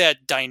take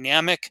that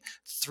dynamic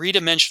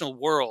three-dimensional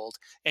world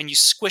and you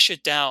squish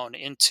it down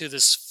into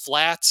this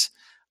flat,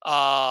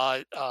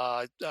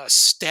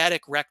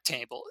 static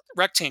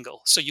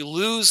rectangle. So you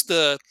lose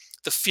the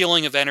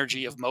feeling of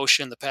energy, of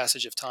motion, the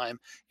passage of time,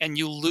 and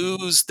you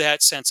lose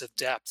that sense of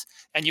depth.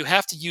 And you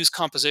have to use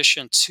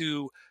composition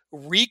to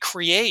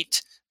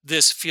recreate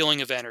this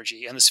feeling of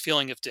energy and this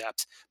feeling of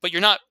depth, but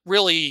you're not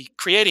really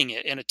creating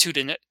it in a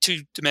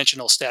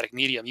two-dimensional static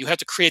medium. You have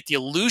to create the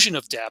illusion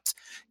of depth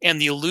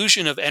and the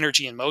illusion of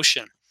energy and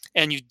motion,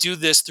 and you do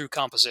this through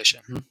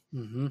composition.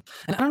 Mm-hmm.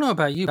 And I don't know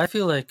about you, but I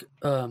feel like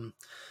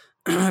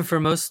for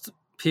most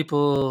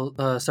people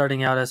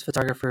starting out as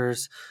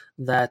photographers,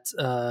 that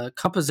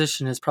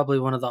composition is probably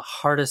one of the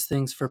hardest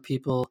things for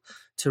people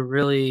to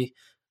really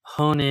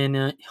hone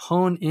in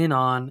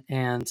on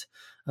and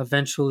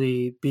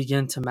eventually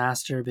begin to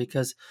master.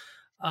 Because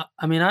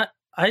I mean, I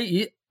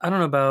don't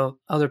know about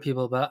other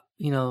people, but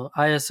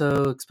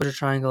ISO, exposure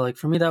triangle, like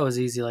for me that was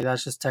easy. Like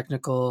that's just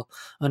technical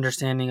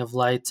understanding of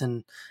light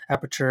and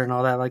aperture and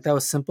all that. Like that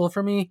was simple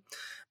for me.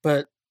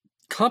 But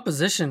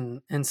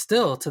composition, and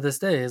still to this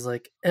day, is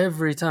like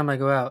every time I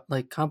go out,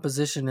 like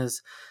composition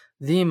is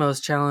the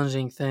most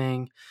challenging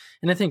thing,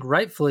 and I think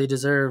rightfully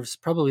deserves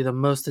probably the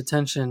most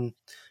attention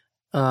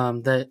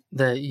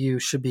that you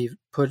should be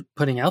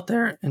putting out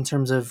there in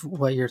terms of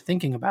what you're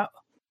thinking about.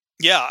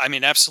 Yeah, I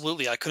mean,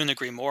 absolutely. I couldn't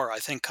agree more. I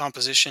think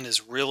composition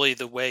is really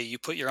the way you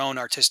put your own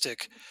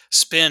artistic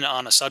spin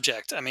on a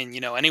subject. I mean,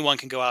 anyone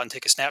can go out and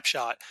take a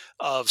snapshot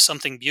of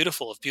something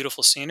beautiful, of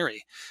beautiful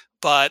scenery.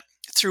 But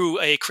through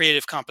a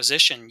creative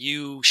composition,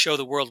 you show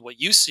the world what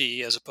you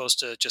see as opposed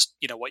to just,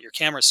 what your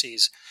camera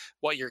sees,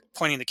 what you're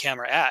pointing the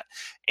camera at.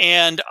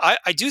 And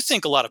I do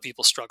think a lot of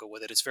people struggle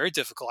with it. It's very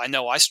difficult. I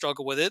know I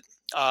struggle with it.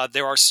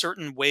 There are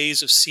certain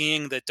ways of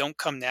seeing that don't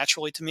come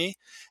naturally to me,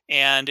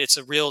 and it's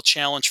a real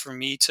challenge for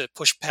me to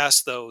push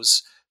past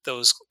those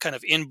kind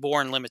of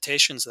inborn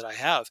limitations that I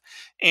have.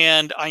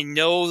 And I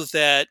know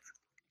that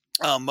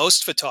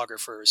most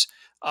photographers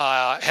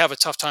have a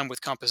tough time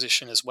with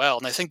composition as well.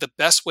 And I think the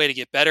best way to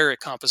get better at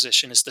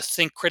composition is to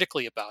think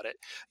critically about it.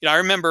 I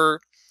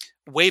remember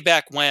way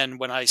back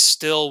when I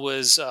still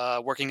was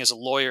working as a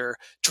lawyer,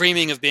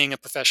 dreaming of being a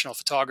professional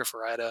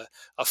photographer. I had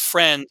a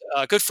friend,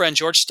 a good friend,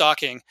 George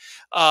Stocking,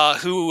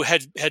 who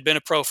had been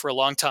a pro for a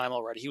long time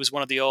already. He was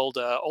one of the old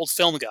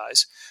film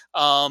guys.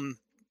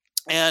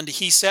 And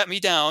he sat me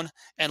down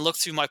and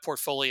looked through my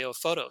portfolio of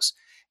photos.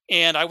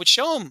 And I would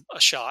show him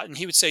a shot, and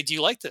he would say, "Do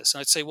you like this?"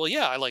 And I'd say, "Well,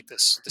 yeah, I like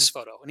this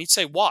photo." And he'd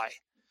say, "Why?"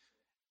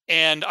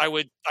 and I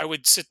would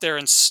sit there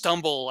and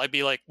stumble. I'd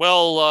be like,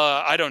 "Well,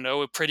 I don't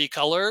know, pretty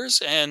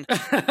colors." And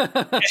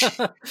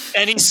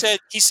he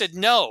said,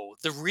 "No,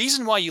 the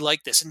reason why you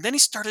like this." And then he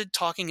started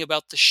talking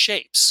about the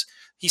shapes.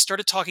 He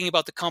started talking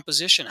about the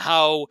composition,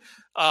 how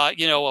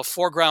a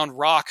foreground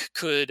rock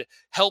could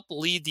help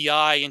lead the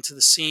eye into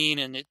the scene,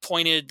 and it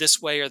pointed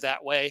this way or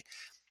that way.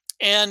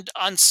 And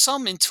on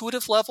some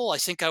intuitive level, I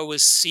think I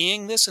was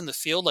seeing this in the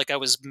field, like I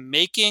was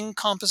making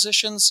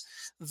compositions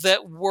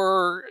that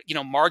were,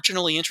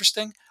 marginally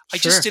interesting. I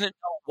just Sure. didn't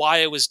know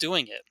why I was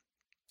doing it.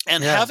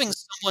 And Yeah. having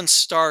someone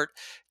start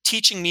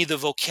teaching me the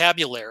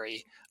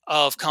vocabulary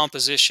of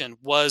composition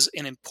was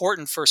an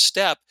important first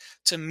step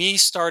to me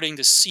starting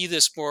to see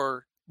this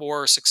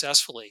more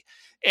successfully.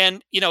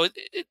 And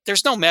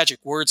there's no magic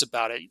words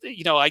about it.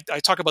 I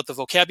talk about the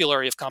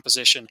vocabulary of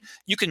composition.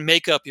 You can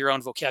make up your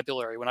own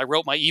vocabulary. When I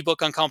wrote my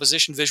ebook on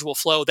composition, visual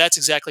flow, that's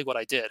exactly what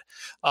I did.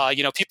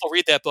 People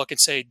read that book and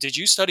say, "Did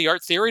you study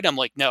art theory?" And I'm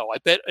like, "No." I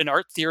bet an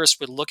art theorist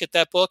would look at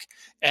that book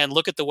and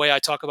look at the way I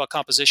talk about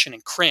composition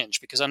and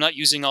cringe because I'm not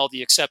using all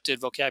the accepted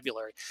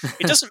vocabulary.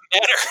 It doesn't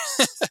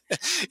matter.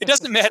 It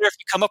doesn't matter if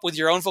you come up with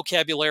your own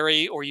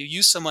vocabulary or you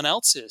use someone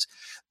else's.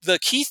 The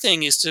key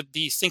thing is to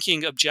be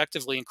thinking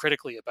objectively and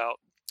critically about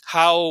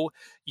how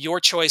your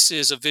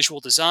choices of visual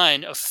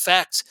design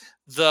affect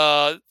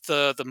the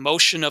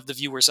motion of the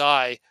viewer's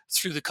eye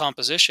through the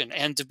composition,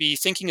 and to be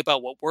thinking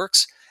about what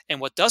works and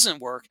what doesn't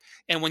work.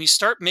 And when you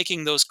start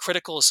making those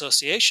critical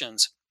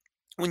associations,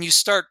 when you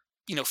start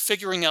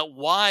figuring out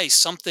why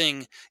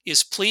something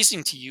is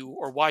pleasing to you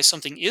or why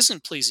something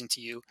isn't pleasing to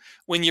you,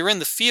 when you're in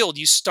the field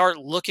you start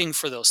looking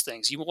for those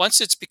things.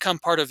 Once it's become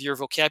part of your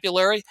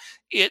vocabulary,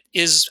 it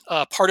is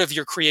part of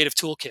your creative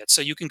toolkit,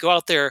 so you can go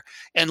out there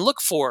and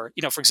look for,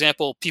 for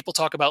example, people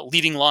talk about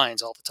leading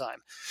lines all the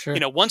time. Sure.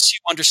 Once you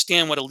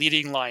understand what a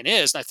leading line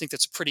is, and I think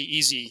that's a pretty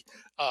easy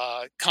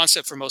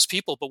concept for most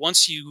people, but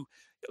once you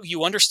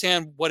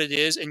understand what it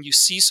is and you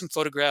see some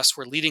photographs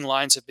where leading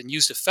lines have been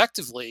used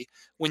effectively,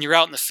 when you're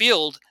out in the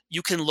field,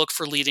 you can look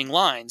for leading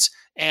lines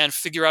and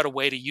figure out a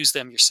way to use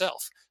them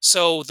yourself.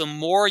 So the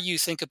more you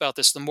think about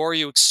this, the more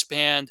you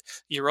expand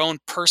your own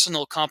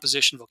personal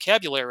composition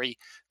vocabulary,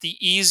 the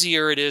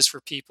easier it is for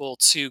people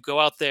to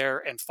go out there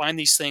and find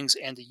these things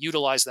and to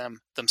utilize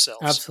them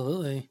themselves.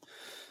 Absolutely.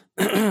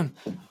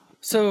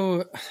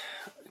 So,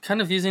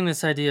 kind of using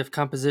this idea of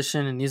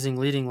composition and using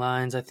leading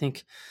lines, I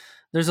think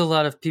there's a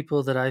lot of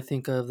people that I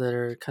think of that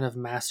are kind of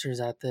masters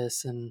at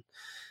this, and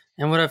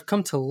what I've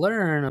come to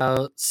learn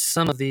about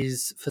some of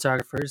these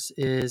photographers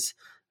is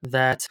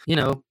that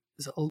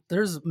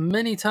there's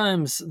many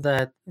times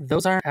that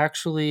those aren't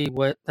actually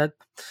what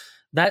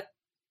that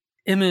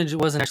image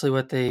wasn't actually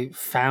what they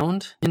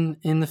found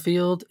in the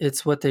field.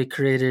 It's what they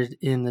created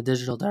in the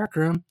digital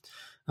darkroom.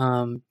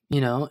 And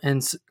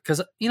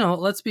because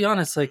let's be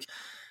honest, like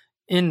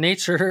in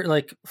nature,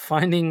 like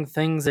finding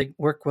things that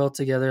work well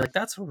together, like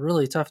that's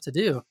really tough to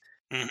do.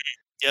 Mhm.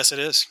 Yes, it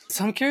is.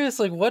 So I'm curious,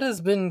 like, what has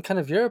been kind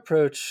of your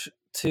approach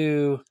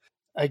to,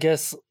 I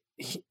guess,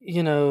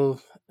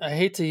 I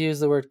hate to use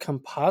the word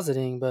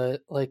compositing,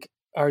 but like,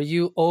 are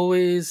you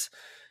always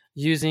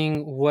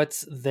using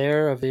what's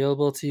there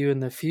available to you in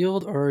the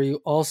field, or are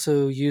you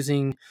also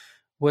using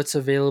what's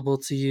available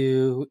to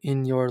you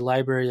in your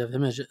library of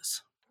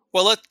images?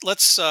 Well,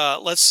 let's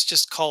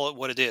just call it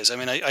what it is. I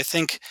mean, I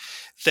think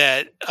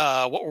that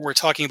what we're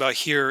talking about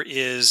here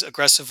is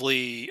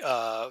aggressively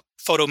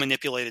photo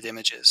manipulated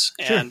images,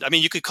 Sure. and I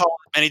mean, you could call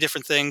it many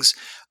different things.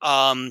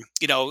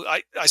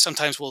 I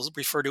sometimes will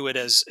refer to it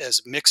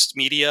as mixed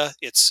media.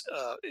 It's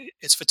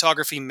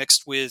photography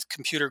mixed with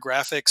computer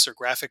graphics or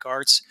graphic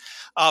arts,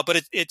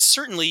 but it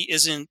certainly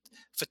isn't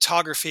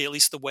photography, at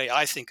least the way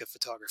I think of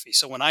photography.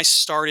 So when I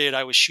started,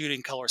 I was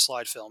shooting color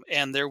slide film,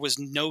 and there was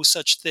no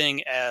such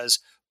thing as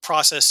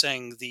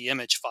processing the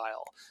image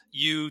file.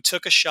 You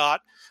took a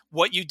shot.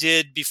 What you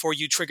did before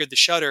you triggered the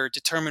shutter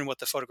determined what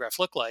the photograph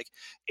looked like.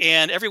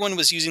 And everyone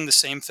was using the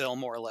same film,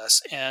 more or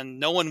less, and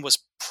no one was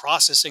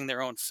processing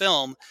their own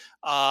film.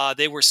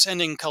 They were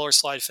sending color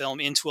slide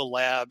film into a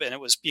lab, and it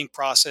was being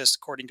processed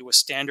according to a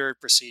standard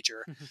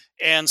procedure. Hmm.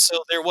 And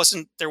so there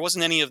wasn't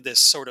any of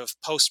this sort of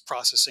post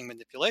processing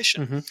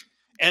manipulation. Hmm.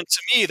 And to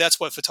me, that's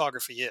what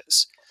photography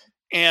is.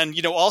 And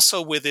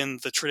also within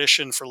the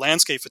tradition for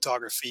landscape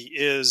photography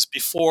is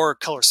before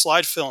color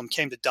slide film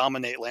came to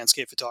dominate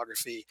landscape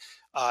photography.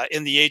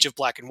 In the age of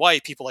black and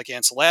white, people like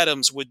Ansel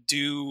Adams would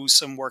do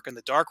some work in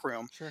the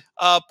darkroom. Sure.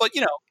 But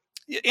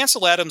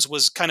Ansel Adams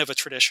was kind of a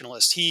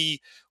traditionalist.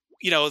 He,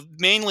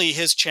 mainly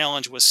his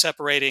challenge was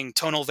separating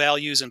tonal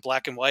values in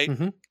black and white.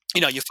 Hmm.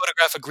 You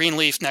photograph a green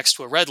leaf next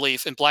to a red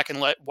leaf in black and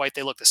white,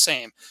 they look the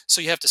same. So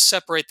you have to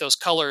separate those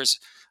colors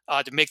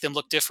to make them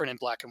look different in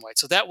black and white.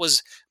 So that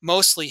was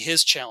mostly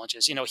his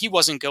challenges. He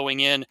wasn't going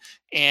in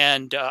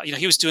and,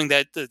 he was doing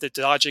that, the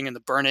dodging and the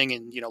burning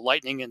and,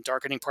 lightening and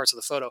darkening parts of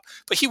the photo,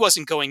 but he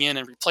wasn't going in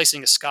and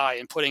replacing a sky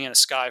and putting in a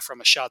sky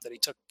from a shot that he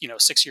took,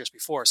 6 years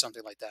before or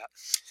something like that.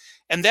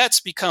 And that's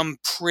become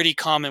pretty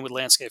common with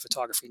landscape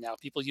photography now,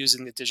 people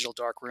using the digital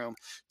darkroom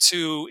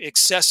to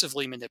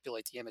excessively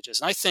manipulate the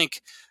images. And I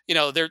think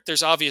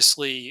there's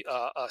obviously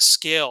a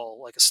scale,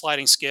 like a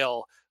sliding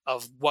scale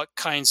of what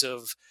kinds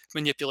of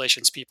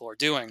manipulations people are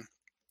doing.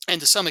 And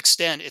to some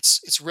extent,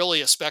 it's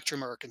really a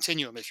spectrum or a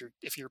continuum.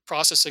 If you're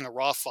processing a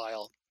raw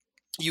file,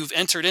 you've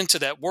entered into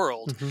that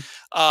world, Hmm.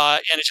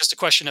 and it's just a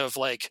question of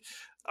like,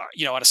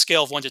 on a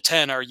scale of 1 to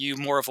 10, are you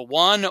more of a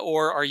 1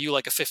 or are you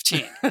like a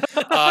 15?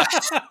 Uh,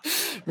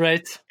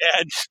 Right.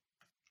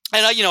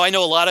 and I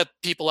know a lot of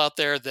people out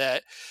there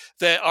that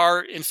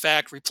are in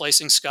fact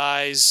replacing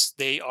skies.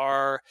 They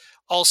are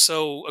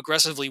also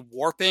aggressively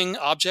warping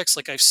objects.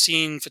 Like I've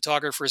seen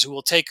photographers who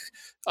will take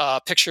a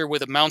picture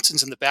with the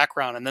mountains in the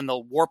background, and then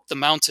they'll warp the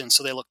mountains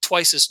so they look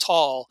twice as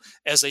tall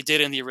as they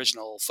did in the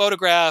original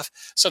photograph.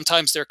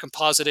 Sometimes they're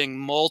compositing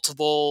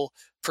multiple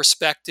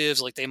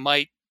perspectives, like they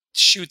might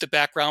shoot the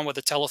background with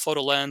a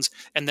telephoto lens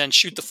and then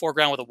shoot the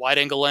foreground with a wide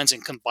angle lens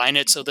and combine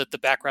it so that the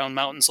background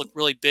mountains look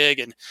really big.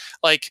 And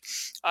like,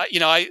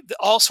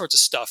 all sorts of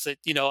stuff that,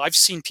 I've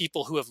seen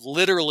people who have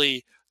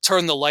literally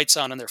turned the lights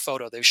on in their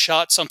photo. They've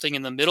shot something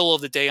in the middle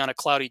of the day on a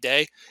cloudy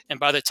day, and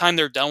by the time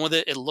they're done with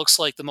it, it looks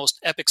like the most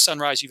epic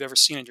sunrise you've ever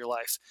seen in your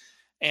life.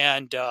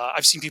 And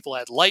I've seen people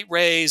add light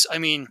rays. I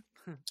mean,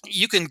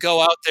 you can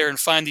go out there and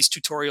find these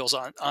tutorials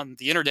on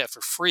the internet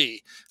for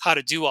free how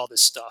to do all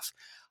this stuff.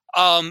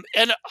 And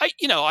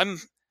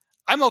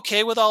I'm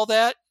okay with all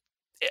that,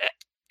 eh,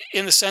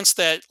 in the sense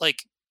that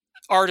like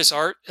art is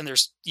art, and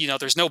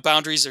there's no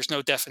boundaries, there's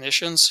no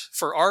definitions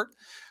for art.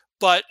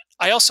 But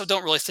I also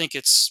don't really think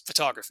it's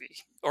photography,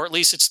 or at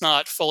least it's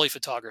not fully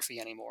photography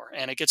anymore.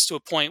 And it gets to a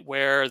point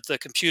where the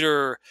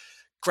computer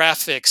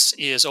graphics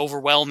is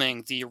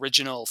overwhelming the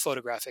original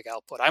photographic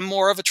output. I'm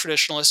more of a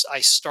traditionalist. I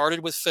started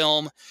with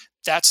film.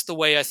 That's the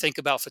way I think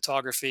about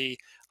photography.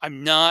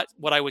 I'm not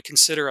what I would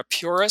consider a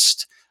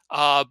purist.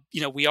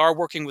 We are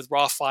working with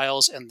raw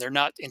files, and they're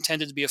not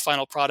intended to be a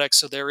final product.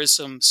 So there is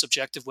some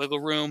subjective wiggle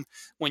room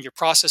when you're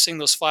processing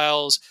those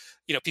files.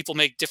 People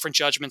make different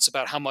judgments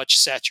about how much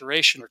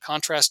saturation or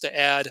contrast to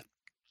add,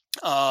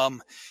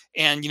 and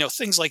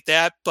things like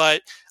that.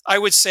 But I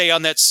would say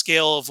on that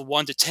scale of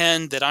 1 to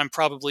 10, that I'm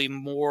probably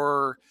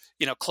more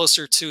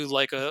closer to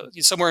like a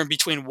somewhere in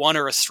between 1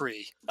 or a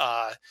 3,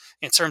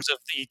 in terms of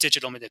the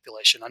digital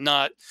manipulation. I'm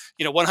not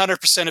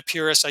 100% a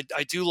purist.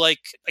 I do like,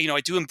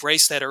 I do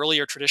embrace that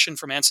earlier tradition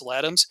from Ansel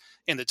Adams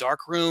in the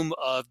darkroom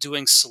of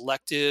doing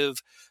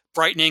selective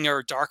brightening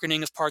or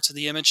darkening of parts of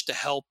the image to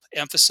help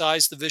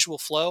emphasize the visual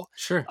flow.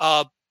 Sure.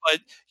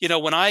 But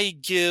when I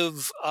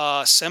give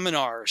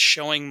seminars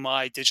showing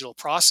my digital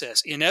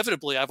process,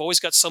 inevitably I've always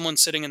got someone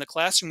sitting in the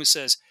classroom who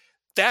says,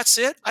 "That's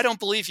it? I don't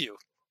believe you."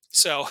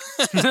 So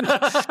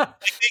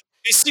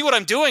they see what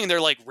I'm doing, and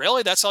they're like,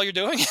 "Really? That's all you're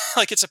doing?"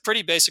 Like it's a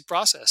pretty basic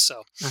process.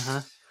 So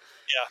Uh-huh.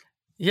 yeah.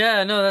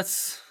 Yeah, no,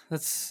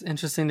 that's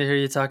interesting to hear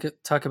you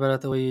talk about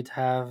it the way you'd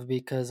have,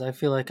 because I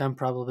feel like I'm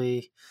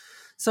probably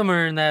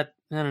somewhere in that,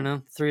 I don't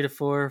know, 3 to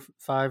 4,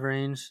 5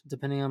 range,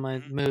 depending on my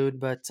Mhm. mood.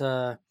 But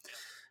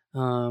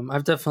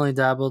I've definitely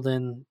dabbled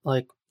in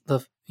like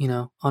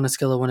on a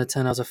scale of 1 to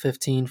 10, I was a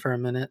 15 for a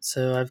minute.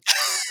 So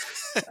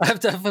I've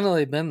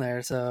definitely been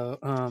there. So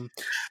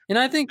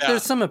I think Yeah.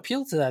 there's some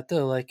appeal to that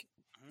though. Like,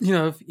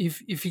 Mhm.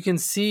 if you can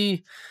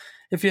see,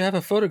 if you have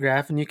a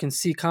photograph and you can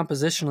see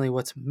compositionally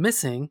what's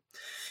missing,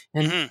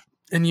 and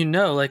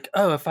Mhm. like,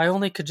 oh, if I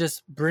only could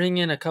just bring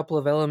in a couple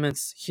of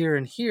elements here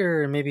and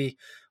here and maybe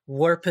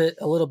warp it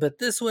a little bit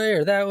this way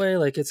or that way,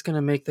 like it's going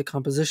to make the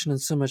composition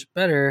so much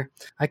better.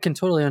 I can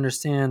totally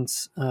understand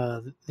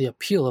the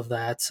appeal of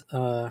that.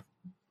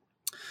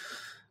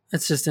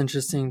 It's just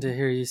interesting to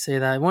hear you say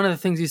that. One of the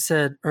things you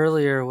said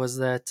earlier was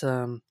that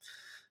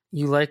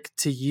you like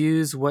to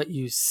use what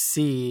you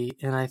see,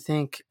 and I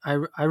think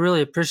I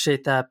really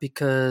appreciate that,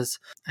 because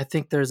I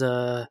think there's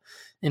a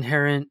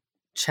inherent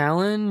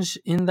challenge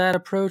in that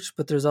approach,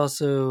 but there's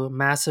also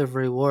massive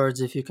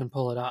rewards if you can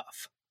pull it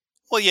off.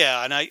 Well,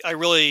 yeah, and I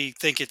really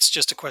think it's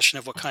just a question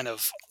of what kind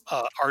of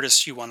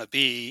artist you want to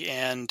be.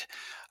 And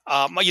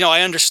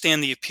I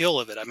understand the appeal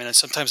of it. I mean,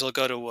 sometimes I'll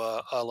go to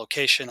a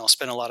location, I'll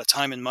spend a lot of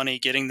time and money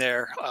getting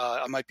there.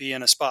 I might be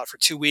in a spot for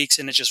 2 weeks,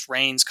 and it just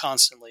rains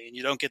constantly, and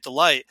you don't get the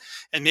light.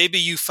 And maybe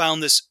you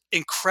found this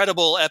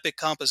incredible, epic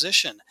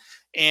composition,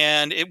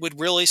 and it would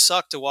really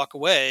suck to walk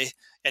away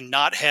and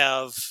not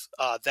have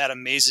that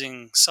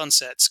amazing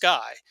sunset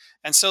sky.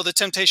 And so the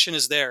temptation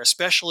is there,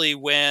 especially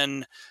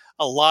when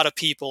a lot of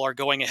people are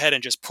going ahead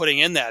and just putting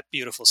in that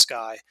beautiful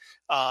sky,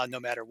 no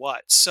matter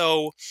what.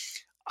 So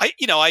I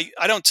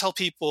don't tell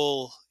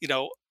people,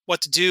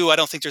 what to do. I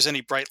don't think there's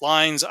any bright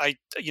lines.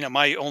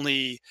 My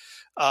only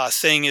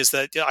thing is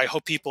that I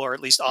hope people are at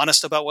least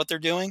honest about what they're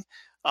doing.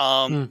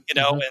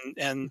 Mm-hmm.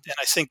 And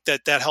I think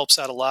that helps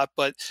out a lot.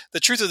 But the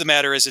truth of the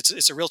matter is,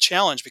 it's a real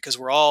challenge because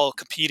we're all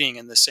competing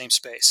in the same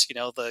space.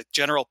 The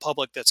general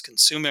public that's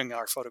consuming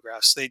our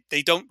photographs,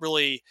 they don't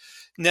really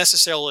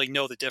necessarily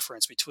know the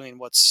difference between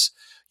what's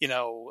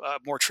a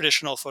more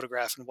traditional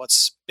photograph and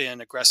what's been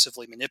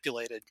aggressively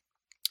manipulated.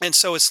 And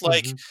so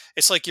Hmm.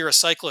 it's like you're a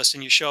cyclist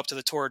and you show up to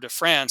the Tour de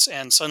France,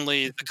 and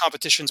suddenly the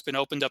competition's been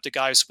opened up to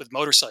guys with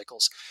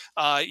motorcycles.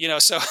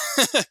 So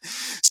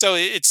so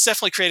it's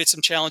definitely created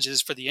some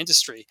challenges for the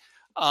industry,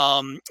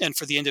 and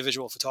for the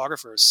individual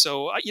photographers.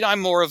 So I'm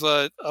more of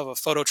a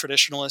photo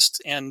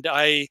traditionalist, and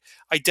I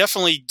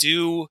definitely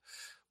do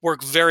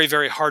work very,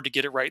 very hard to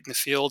get it right in the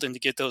field and to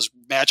get those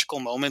magical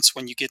moments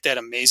when you get that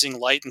amazing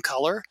light and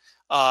color,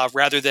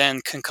 rather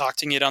than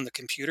concocting it on the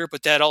computer.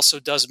 But that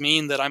also does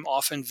mean that I'm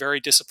often very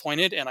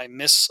disappointed and I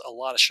miss a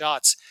lot of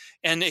shots,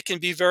 and it can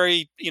be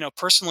very,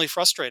 personally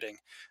frustrating.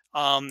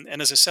 And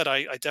as I said,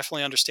 I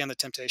definitely understand the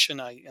temptation.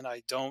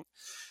 I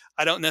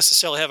don't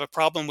necessarily have a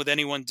problem with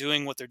anyone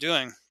doing what they're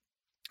doing,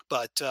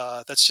 but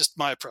that's just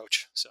my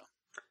approach. So.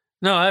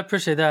 No, I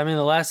appreciate that. I mean,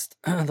 the last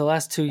the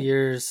last 2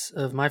 years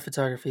of my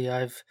photography,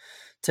 I've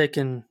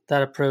taken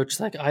that approach.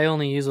 Like, I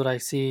only use what I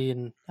see,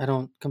 and I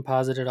don't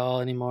composite at all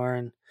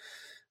anymore.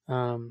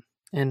 Um,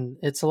 and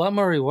it's a lot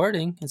more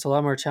rewarding. It's a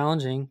lot more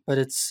challenging, but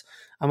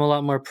I'm a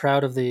lot more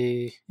proud of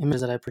the images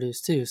that I produce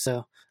too.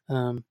 So,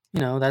 I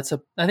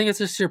think it's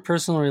just your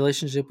personal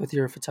relationship with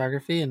your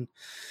photography. And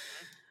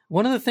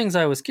one of the things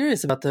I was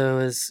curious about, though,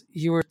 is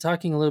you were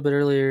talking a little bit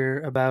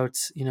earlier about,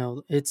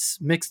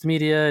 it's mixed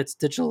media, it's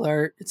digital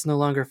art, it's no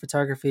longer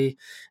photography.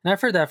 And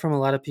I've heard that from a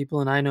lot of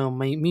people. And I know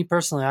me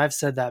personally, I've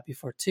said that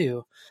before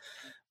too.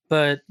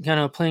 But kind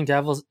of playing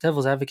devil's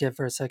advocate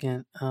for a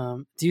second,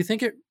 do you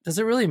think does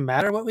it really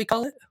matter what we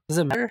call it? Does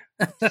it matter?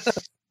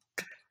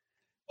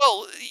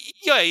 Well,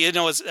 yeah,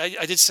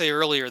 I did say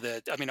earlier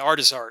that, I mean, art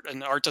is art,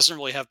 and art doesn't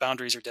really have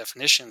boundaries or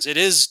definitions. It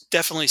is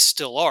definitely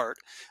still art,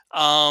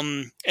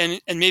 and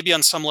maybe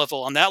on some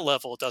level, on that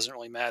level, it doesn't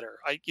really matter.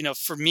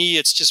 For me,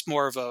 it's just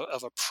more of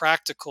a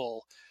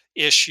practical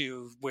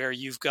issue where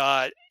you've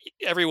got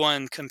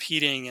everyone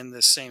competing in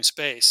the same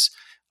space,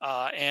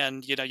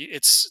 and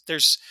it's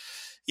there's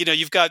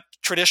you've got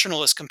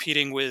traditionalists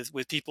competing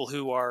with people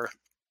who are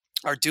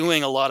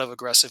doing a lot of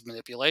aggressive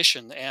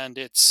manipulation, and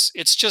it's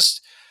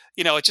just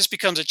it just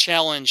becomes a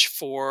challenge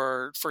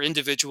for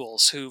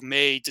individuals who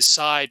may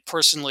decide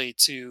personally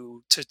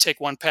to take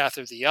one path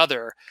or the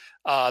other.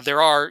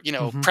 There are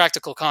Hmm.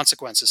 practical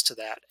consequences to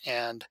that,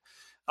 and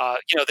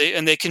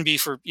they can be,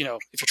 for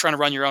if you're trying to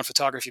run your own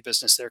photography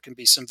business, there can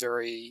be some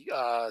very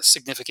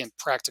significant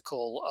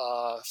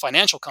practical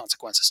financial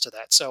consequences to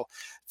that. So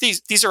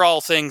these are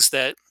all things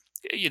that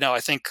I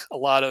think a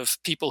lot of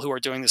people who are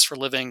doing this for a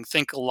living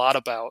think a lot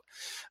about,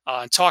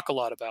 and talk a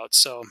lot about.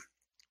 So,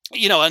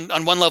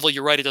 on one level,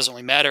 you're right. It doesn't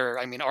really matter.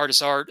 I mean, art is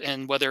art,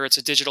 and whether it's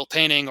a digital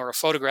painting or a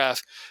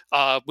photograph,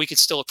 we can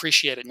still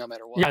appreciate it no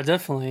matter what. Yeah,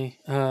 definitely.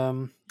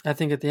 I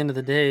think at the end of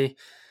the day,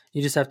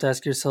 you just have to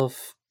ask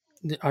yourself,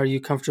 are you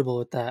comfortable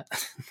with that?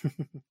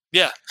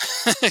 Yeah.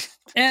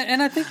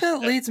 And I think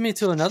that leads me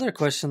to another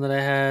question that I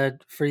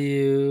had for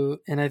you,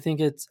 and I think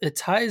it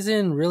ties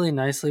in really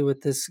nicely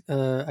with this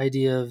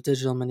idea of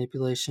digital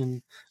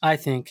manipulation. I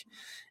think,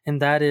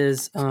 and that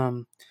is,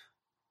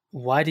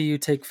 why do you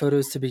take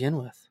photos to begin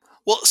with?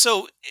 Well,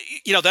 so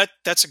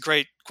that's a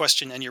great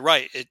question, and you're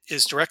right. It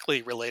is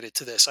directly related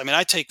to this. I mean,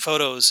 I take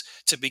photos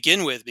to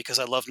begin with because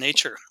I love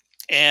nature,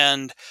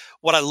 and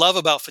what I love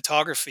about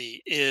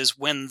photography is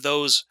when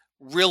those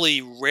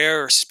really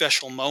rare,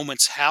 special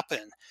moments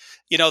happen.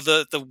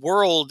 The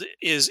world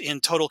is in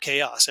total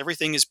chaos.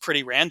 Everything is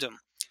pretty random,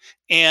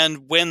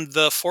 and when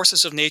the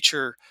forces of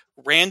nature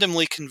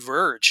randomly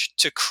converge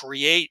to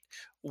create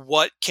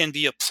what can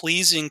be a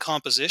pleasing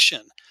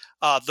composition,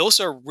 those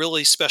are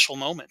really special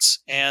moments.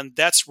 And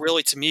that's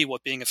really, to me,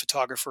 what being a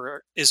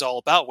photographer is all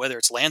about, whether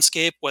it's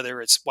landscape,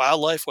 whether it's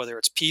wildlife, whether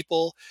it's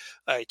people,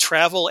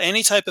 travel,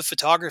 any type of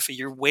photography.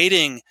 You're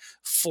waiting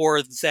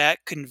for that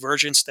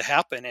convergence to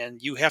happen.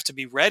 And you have to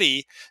be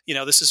ready.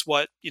 This is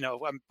what,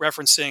 I'm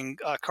referencing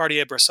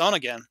Cartier-Bresson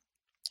again.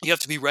 You have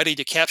to be ready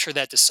to capture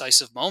that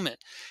decisive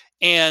moment.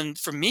 And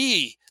for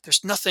me,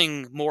 there's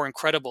nothing more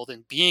incredible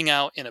than being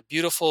out in a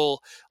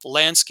beautiful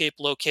landscape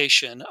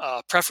location,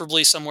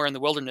 preferably somewhere in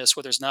the wilderness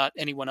where there's not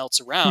anyone else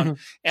around,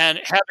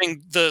 and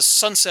having the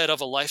sunset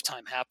of a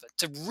lifetime happen.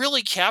 To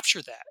really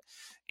capture that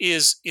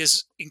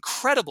is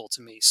incredible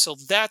to me. So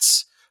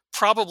that's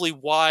probably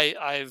why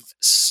I've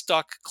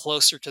stuck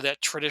closer to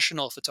that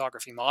traditional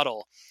photography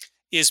model,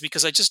 is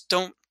because I just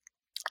don't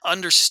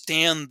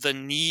understand the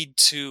need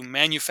to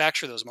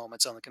manufacture those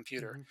moments on the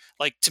computer. Mhm.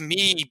 Like, to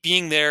me,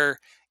 being there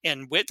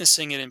and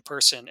witnessing it in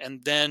person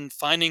and then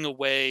finding a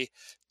way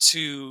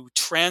to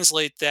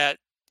translate that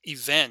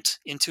event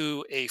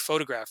into a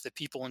photograph that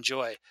people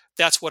enjoy,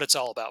 that's what it's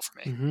all about for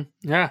me.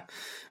 Yeah,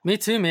 me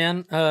too,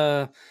 man.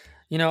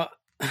 You know,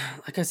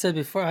 like I said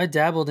before, I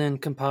dabbled in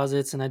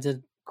composites and I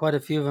did quite a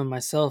few of them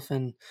myself.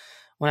 And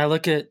when I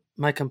look at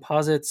my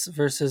composites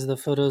versus the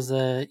photos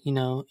that,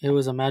 it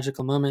was a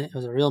magical moment, it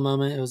was a real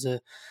moment, it was a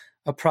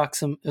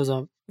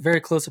very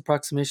close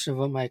approximation of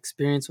what my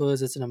experience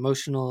was. It's an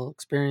emotional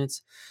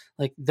experience.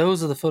 Like,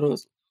 those are the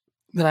photos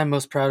that I'm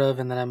most proud of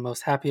and that I'm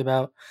most happy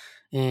about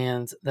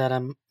and that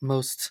I'm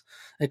most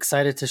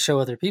excited to show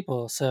other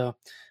people. So,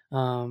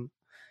 um,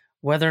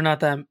 Whether or not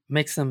that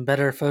makes them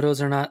better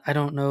photos or not, I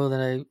don't know that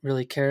I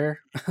really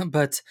care.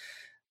 But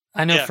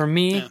I know Yeah, for yeah,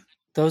 me,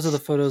 those are the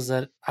photos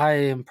that I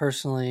am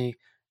personally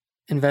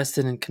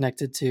invested and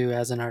connected to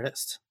as an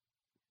artist.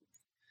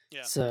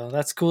 yeah. So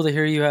that's cool to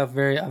hear you have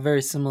a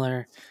very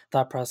similar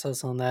thought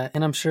process on that.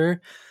 And I'm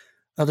sure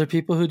other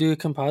people who do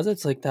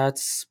composites like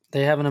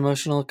they have an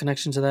emotional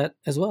connection to that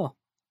as well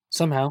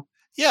somehow.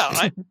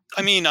 Yeah,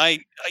 I mean, I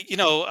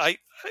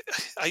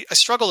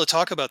struggle to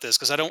talk about this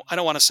because I don't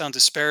want to sound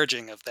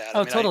disparaging of that. I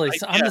Oh, mean, totally.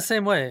 So I'm yeah, the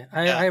same way.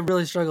 yeah, I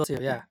really struggle too.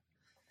 Yeah.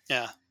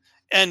 yeah.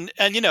 And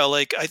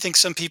like I think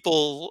some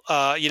people,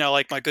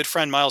 like my good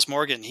friend Miles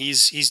Morgan,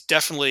 he's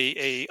definitely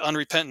a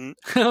unrepentant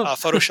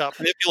Photoshop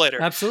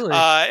manipulator. Absolutely.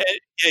 And,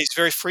 yeah, he's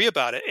very free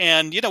about it.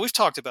 And we've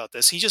talked about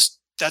this. He just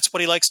That's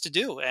what he likes to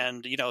do.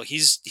 And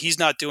he's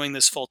not doing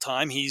this full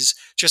time. He's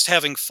just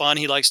having fun.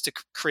 He likes to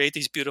create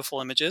these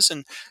beautiful images,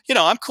 and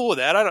I'm cool with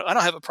that. I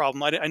don't have a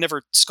problem. I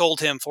never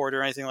scold him for it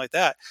or anything like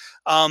that.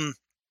 Um,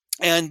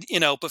 and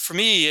but for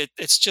me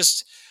it's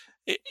just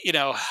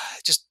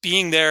just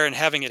being there and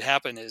having it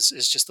happen is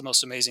just the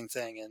most amazing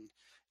thing.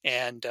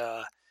 And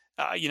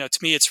to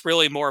me it's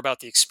really more about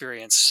the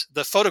experience.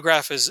 The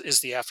photograph is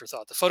the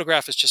afterthought. The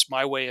photograph is just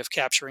my way of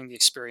capturing the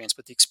experience,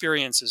 but the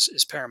experience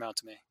is paramount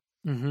to me.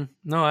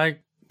 No, I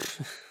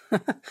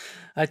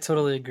I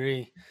totally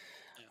agree.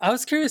 Yeah, I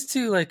was curious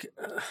too, like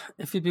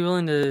if you'd be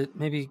willing to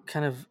maybe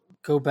kind of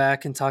go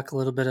back and talk a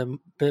little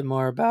bit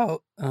more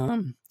about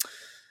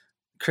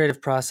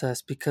creative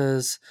process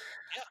because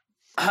yeah,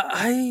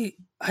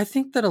 I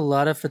think that a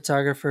lot of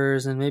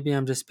photographers, and maybe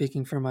I'm just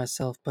speaking for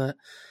myself, but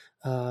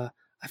uh,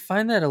 I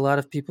find that a lot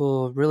of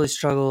people really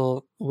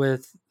struggle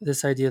with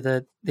this idea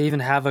that they even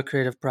have a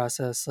creative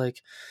process.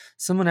 Like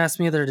someone asked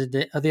me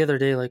the other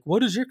day, like,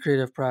 "What is your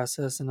creative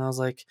process?" And I was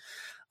like,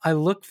 "I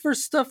look for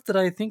stuff that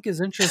I think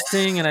is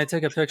interesting, and I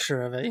take a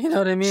picture of it." You know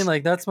what I mean?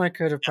 Like that's my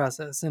creative yeah.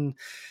 process, and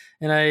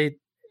I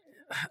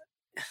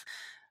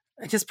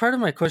guess part of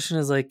my question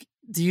is like,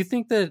 do you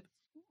think that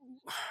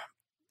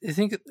I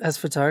think as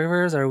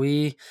photographers,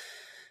 eh,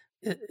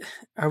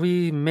 are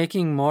we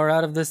making more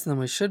out of this than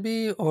we should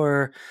be,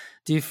 or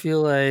do you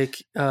feel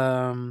like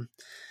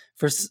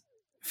for s-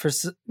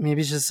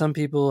 maybe just some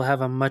people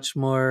have a much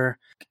more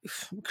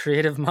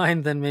creative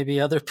mind than maybe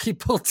other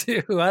people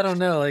do? I don't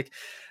know. Like,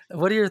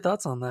 what are your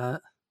thoughts on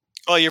that?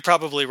 Oh, you're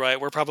probably right.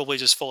 We're probably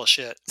just full of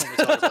shit when we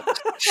talk about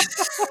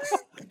this.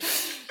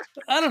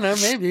 I don't know.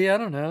 Maybe I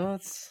don't know.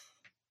 It's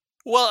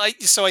Well, I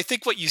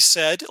think what you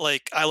said,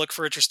 like I look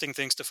for interesting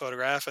things to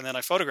photograph and then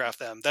I photograph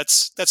them.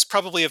 That's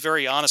probably a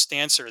very honest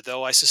answer,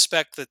 though I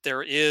suspect that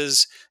there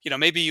is,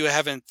 maybe you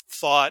haven't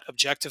thought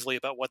objectively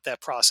about what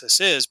that process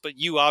is, but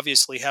you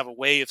obviously have a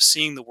way of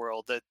seeing the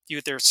world that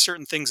there are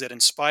certain things that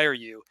inspire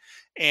you.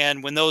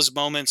 And when those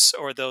moments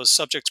or those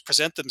subjects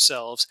present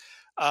themselves,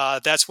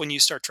 that's when you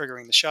start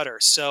triggering the shutter.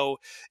 So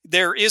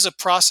there is a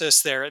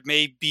process there. It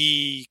may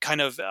be kind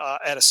of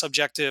at a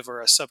subjective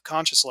or a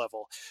subconscious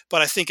level,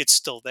 but I think it's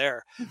still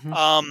there. mhm.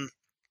 Um,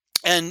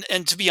 and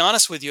to be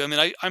honest with you, I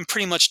mean, I'm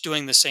pretty much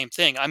doing the same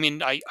thing. I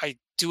mean, I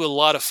do a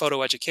lot of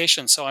photo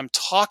education, so I'm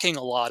talking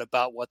a lot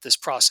about what this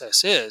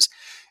process is,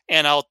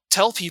 and I'll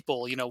tell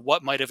people,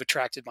 what might have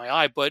attracted my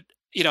eye. But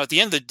at the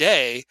end of the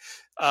day,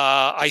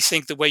 I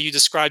think the way you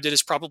described it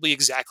is probably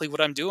exactly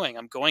what I'm doing.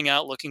 I'm going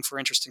out looking for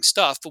interesting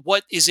stuff, but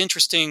what is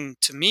interesting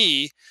to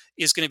me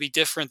is going to be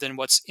different than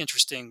what's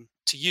interesting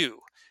to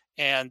you,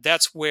 and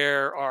that's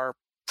where our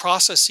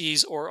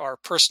processes or our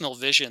personal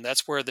vision,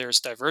 that's where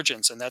there's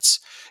divergence, and that's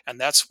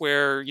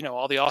where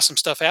all the awesome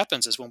stuff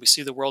happens, is when we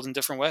see the world in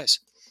different ways.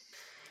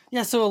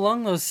 Yeah. So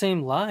along those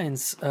same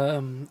lines, how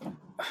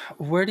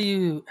do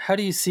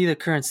you see the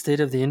current state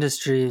of the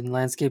industry in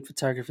landscape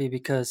photography?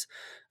 Because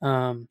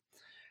um,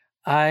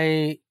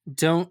 I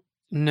don't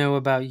know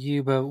about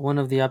you, but one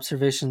of the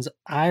observations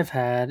I've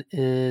had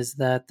is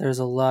that there's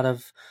a lot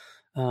of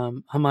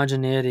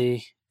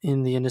homogeneity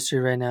in the industry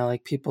right now,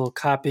 like people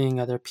copying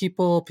other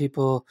people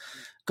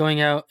going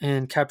out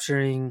and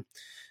capturing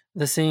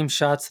the same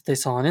shots that they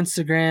saw on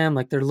Instagram.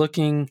 Like they're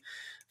looking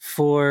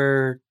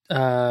for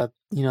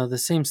the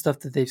same stuff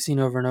that they've seen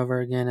over and over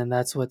again, and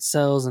that's what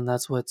sells, and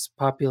that's what's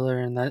popular,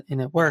 and it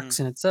Mhm. works,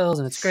 and it sells,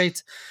 and it's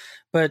great.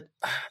 But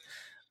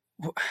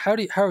how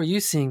are you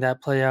seeing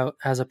that play out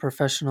as a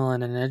professional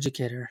and an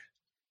educator?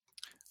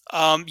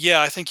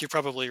 Yeah, I think you're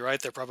probably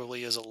right. There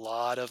probably is a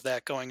lot of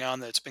that going on.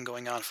 That's been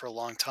going on for a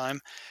long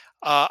time.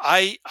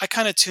 I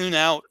kind of tune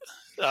out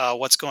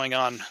what's going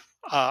on.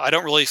 I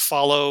don't really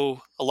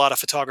follow a lot of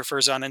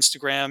photographers on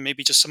Instagram.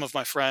 Maybe just some of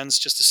my friends,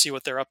 just to see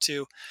what they're up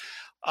to.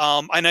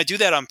 And I do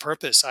that on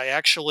purpose. I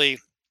actually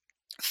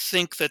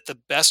think that the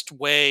best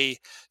way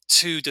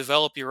to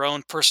develop your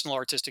own personal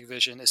artistic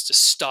vision is to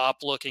stop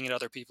looking at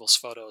other people's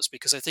photos,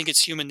 because I think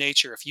it's human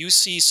nature. If you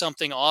see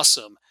something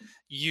awesome,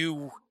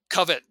 you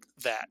covet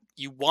that.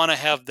 You want to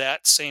have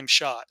that same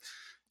shot.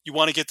 You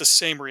want to get the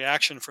same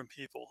reaction from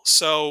people.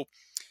 So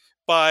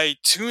by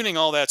tuning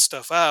all that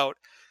stuff out,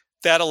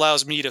 that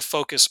allows me to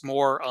focus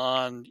more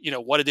on,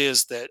 what it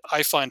is that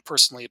I find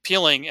personally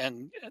appealing,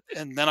 and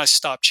then I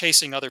stop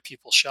chasing other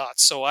people's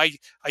shots. So I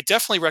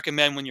definitely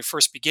recommend, when you're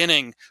first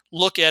beginning,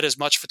 look at as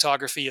much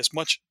photography, as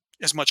much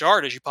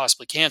art as you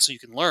possibly can, so you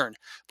can learn.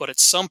 But at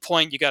some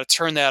point, you got to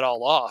turn that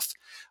all off.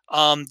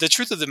 The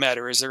truth of the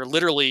matter is, there are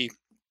literally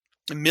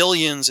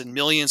millions and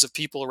millions of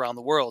people around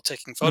the world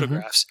taking Hmm.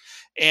 photographs,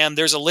 and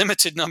there's a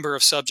limited number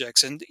of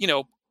subjects, and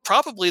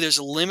probably there's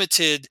a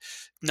limited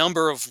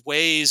number of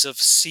ways of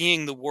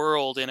seeing the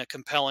world in a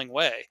compelling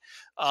way.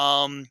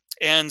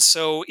 And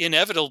so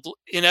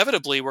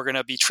inevitably we're going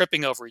to be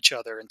tripping over each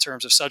other in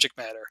terms of subject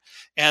matter,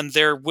 and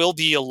there will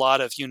be a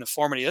lot of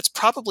uniformity. That's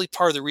probably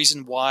part of the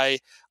reason why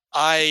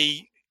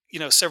I,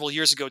 several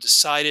years ago,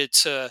 decided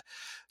to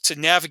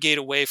navigate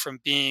away from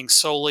being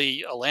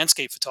solely a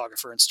landscape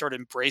photographer and start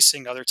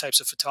embracing other types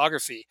of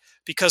photography,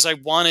 because I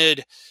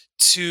wanted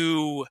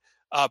to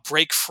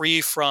break free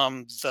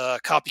from the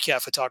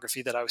copycat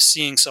photography that I was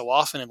seeing so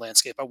often in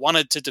landscape. I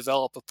wanted to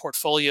develop a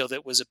portfolio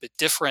that was a bit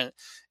different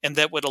and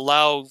that would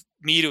allow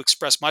me to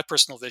express my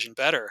personal vision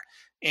better.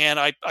 And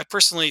I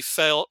personally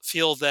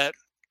feel that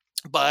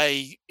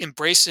by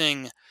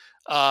embracing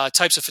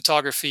types of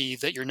photography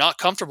that you're not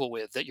comfortable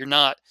with, that you're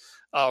not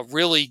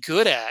really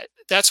good at,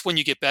 that's when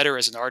you get better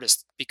as an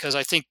artist. Because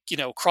I think,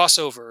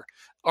 crossover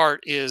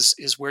art is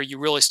where you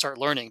really start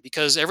learning,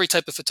 because every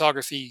type of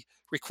photography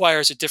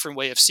requires a different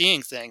way of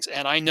seeing things.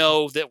 And I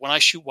know that when I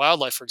shoot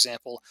wildlife, for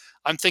example,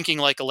 I'm thinking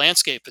like a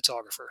landscape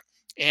photographer.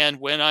 And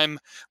when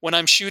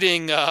I'm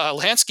shooting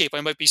landscape,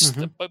 I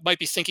Hmm. might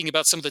be thinking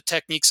about some of the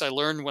techniques I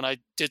learned when I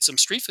did some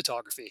street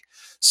photography.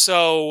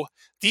 So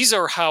these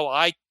are how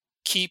I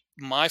keep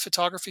my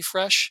photography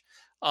fresh.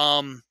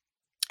 Um,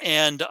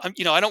 and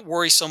I don't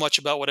worry so much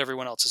about what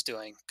everyone else is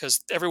doing, because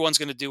everyone's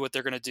going to do what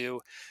they're going to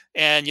do.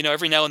 And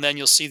every now and then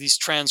you'll see these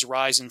trends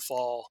rise and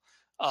fall.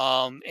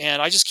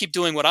 And I just keep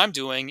doing what I'm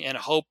doing and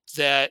hope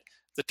that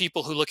the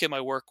people who look at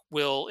my work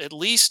will, at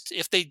least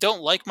if they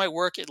don't like my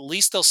work, at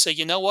least they'll say,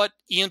 you know what,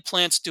 Ian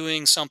Plant's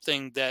doing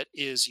something that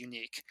is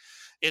unique.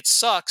 It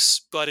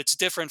sucks, but it's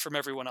different from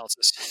everyone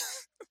else's.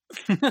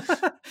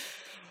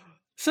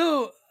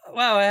 So,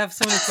 wow, I have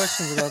so many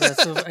questions about that.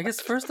 So, I guess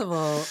first of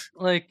all,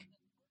 like,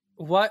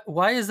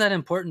 why is that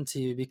important to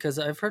you? Because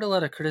I've heard a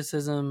lot of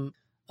criticism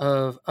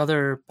of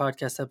other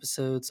podcast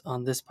episodes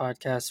on this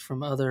podcast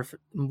from other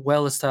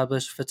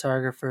well-established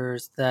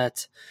photographers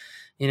that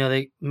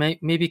they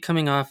may be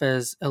coming off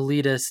as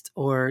elitist,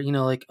 or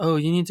like, oh,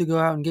 you need to go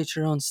out and get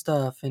your own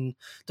stuff and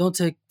don't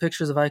take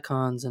pictures of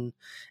icons, and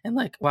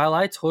like, while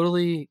I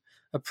totally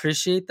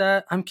appreciate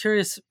that, I'm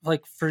curious,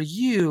 like, for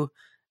you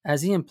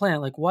as Ian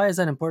Plant, like, why is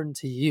that important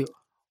to you?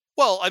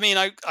 Well, I mean,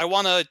 I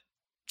want to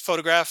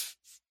photograph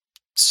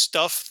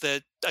stuff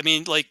that, I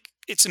mean, like,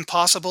 it's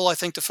impossible, I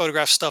think, to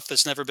photograph stuff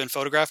that's never been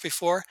photographed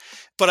before,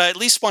 but I at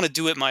least want to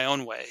do it my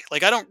own way.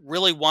 Like, I don't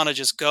really want to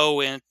just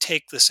go and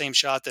take the same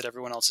shot that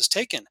everyone else has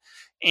taken.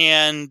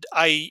 And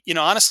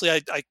honestly,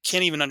 I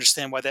can't even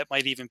understand why that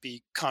might even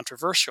be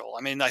controversial.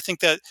 I mean, I think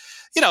that,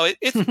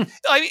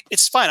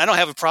 it's fine. I don't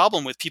have a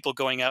problem with people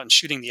going out and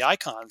shooting the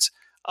icons.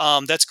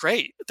 That's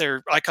great.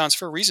 They're icons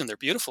for a reason. They're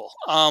beautiful.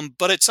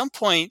 But at some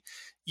point,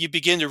 you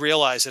begin to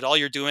realize that all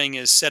you're doing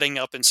is setting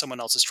up in someone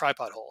else's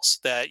tripod holes,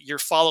 that you're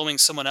following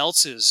someone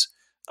else's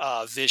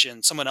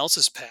vision, someone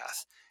else's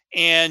path.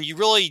 And you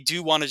really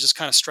do want to just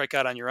kind of strike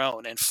out on your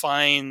own and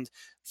find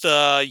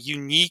the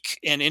unique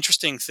and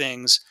interesting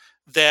things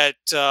that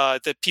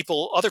other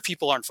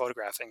people aren't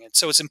photographing. And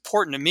so it's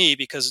important to me,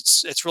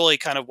 because it's really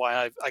kind of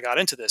why I got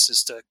into this,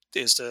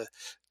 is to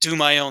do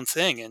my own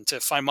thing and to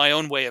find my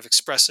own way of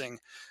expressing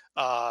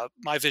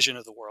my vision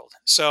of the world.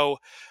 So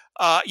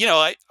I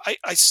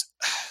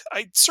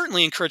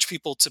certainly encourage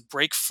people to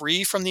break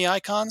free from the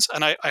icons,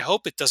 and I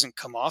hope it doesn't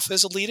come off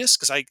as elitist,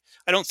 because I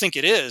don't think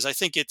it is. I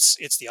think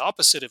it's the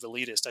opposite of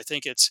elitist. I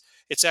think it's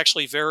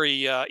actually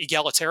very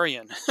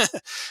egalitarian,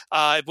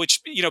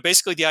 which,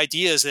 basically the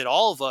idea is that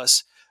all of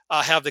us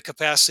have the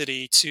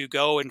capacity to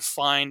go and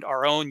find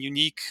our own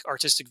unique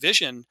artistic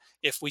vision,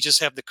 if we just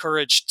have the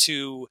courage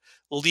to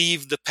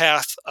leave the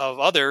path of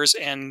others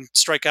and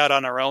strike out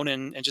on our own,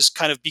 and just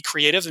kind of be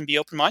creative and be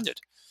open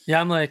minded. Yeah,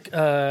 I'm like,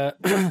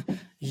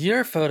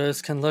 your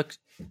photos can look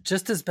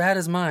just as bad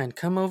as mine.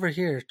 Come over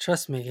here,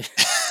 trust me.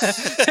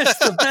 It's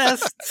the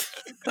best.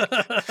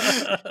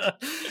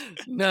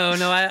 No,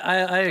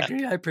 I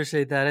agree. I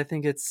appreciate that. I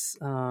think it's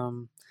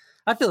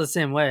I feel the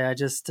same way. I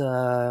just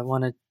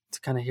wanted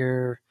to kind of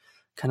hear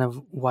kind of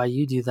why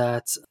you do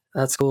that.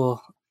 That's cool.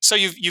 So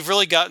you've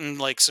really gotten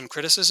like some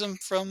criticism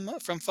from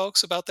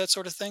folks about that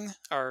sort of thing,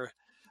 or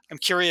I'm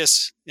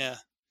curious. Yeah.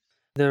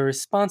 The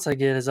response I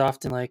get is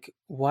often like,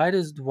 why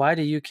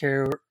do you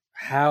care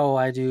how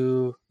I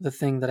do the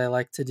thing that I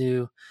like to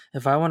do?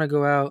 If I want to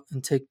go out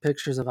and take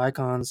pictures of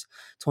icons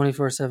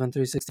 24/7,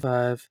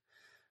 365,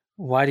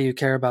 why do you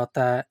care about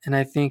that? And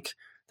I think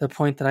the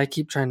point that I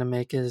keep trying to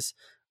make is,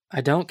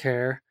 I don't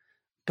care,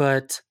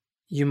 but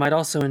you might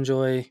also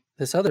enjoy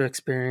this other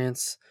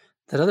experience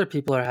that other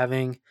people are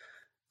having,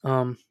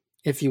 um,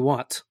 if you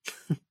want.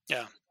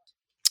 Yeah.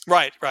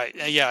 Right, right.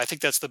 Yeah, I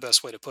think that's the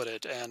best way to put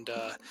it. And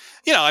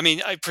I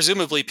mean,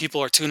 presumably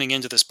people are tuning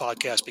into this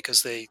podcast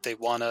because they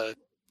want to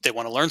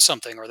learn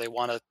something, or they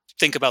want to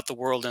think about the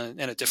world in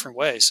a different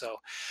way. So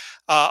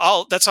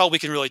all that's all we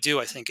can really do,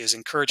 I think, is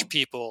encourage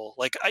people.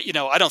 Like, I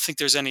don't think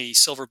there's any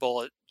silver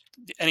bullet,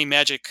 any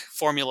magic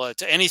formula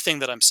to anything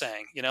that I'm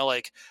saying.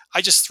 Like,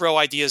 I just throw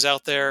ideas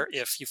out there.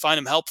 If you find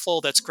them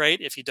helpful, that's great.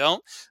 If you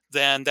don't,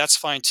 then that's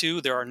fine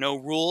too. There are no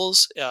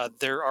rules.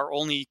 There are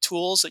only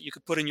tools that you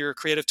could put in your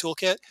creative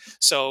toolkit.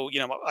 So,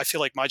 I feel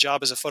like my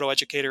job as a photo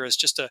educator is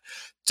just to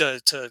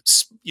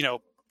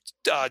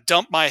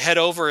dump my head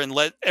over and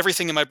let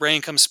everything in my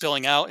brain come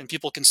spilling out, and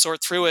people can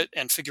sort through it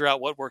and figure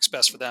out what works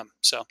best for them.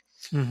 So,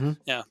 Mm-hmm.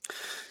 yeah.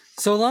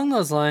 So along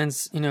those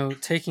lines,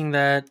 taking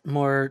that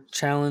more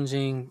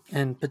challenging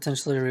and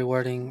potentially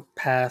rewarding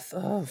path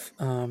of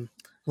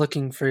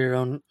looking for your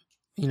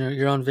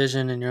own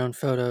vision and your own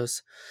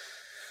photos,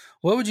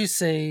 what would you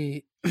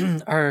say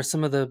are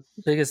some of the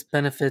biggest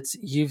benefits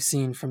you've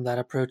seen from that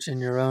approach in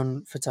your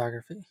own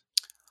photography?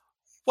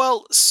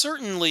 Well,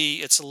 certainly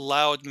it's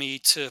allowed me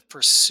to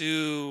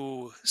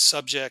pursue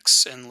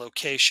subjects and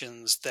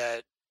locations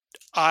that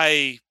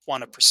I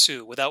want to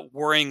pursue without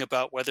worrying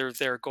about whether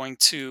they're going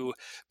to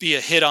be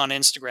a hit on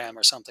Instagram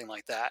or something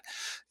like that.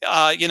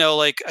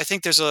 Like, I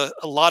think there's a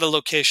lot of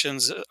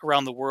locations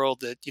around the world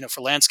that, for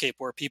landscape,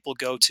 where people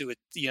go to it.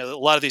 A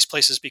lot of these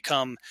places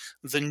become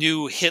the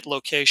new hit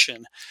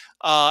location,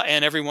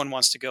 and everyone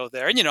wants to go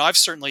there. And, I've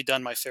certainly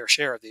done my fair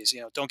share of these.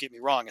 Don't get me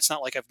wrong. It's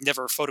not like I've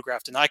never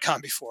photographed an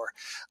icon before.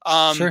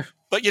 Sure.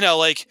 But,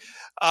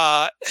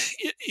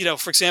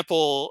 for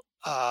example,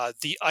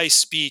 the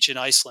ice beach in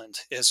Iceland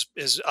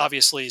is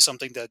obviously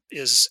something that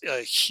is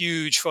a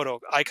huge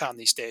photo icon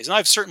these days, and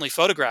I've certainly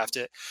photographed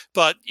it.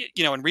 But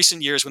in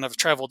recent years, when I've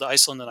traveled to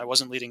Iceland and I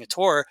wasn't leading a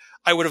tour,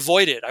 I would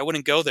avoid it. I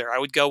wouldn't go there. I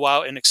would go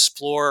out and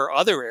explore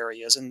other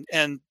areas.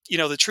 And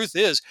the truth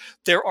is,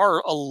 there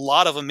are a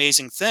lot of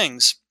amazing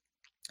things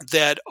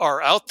that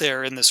are out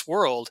there in this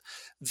world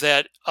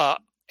that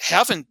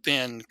haven't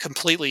been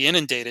completely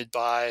inundated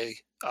by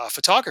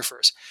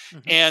photographers. Hmm.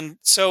 And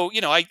so,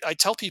 I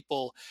tell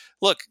people,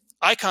 look,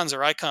 icons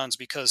are icons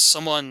because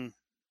someone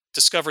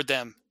discovered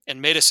them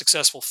and made a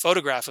successful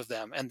photograph of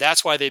them, and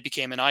that's why they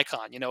became an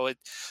icon.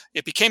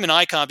 It became an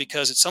icon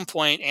because at some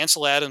point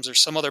Ansel Adams or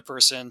some other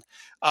person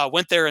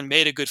went there and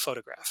made a good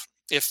photograph.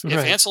 If Right.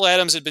 Ansel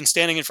Adams had been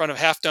standing in front of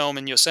Half Dome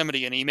in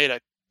Yosemite and he made a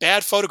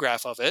bad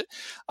photograph of it,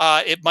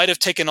 it might have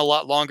taken a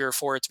lot longer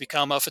for it to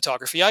become a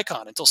photography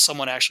icon until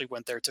someone actually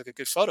went there and took a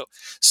good photo.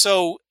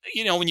 So,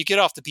 when you get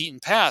off the beaten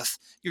path,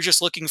 you're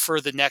just looking for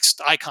the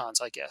next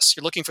icons, I guess.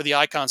 You're looking for the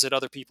icons that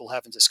other people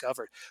haven't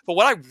discovered. But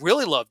what I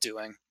really love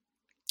doing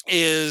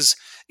is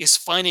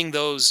finding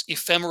those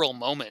ephemeral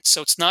moments.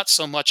 So it's not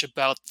so much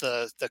about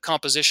the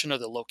composition or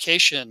the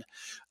location,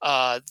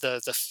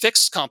 the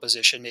fixed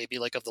composition maybe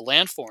like of the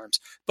landforms,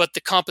 but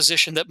the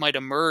composition that might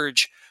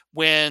emerge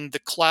when the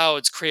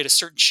clouds create a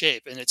certain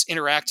shape and it's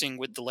interacting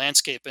with the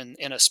landscape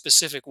in a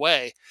specific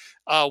way,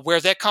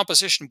 where that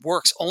composition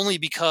works only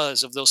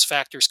because of those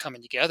factors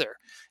coming together.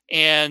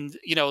 And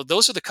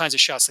those are the kinds of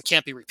shots that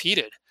can't be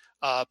repeated.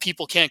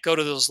 People can't go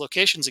to those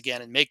locations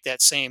again and make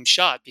that same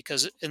shot,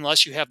 because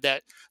unless you have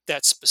that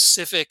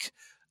specific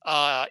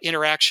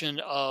interaction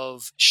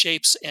of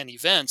shapes and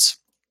events,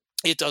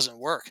 it doesn't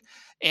work.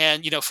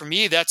 And for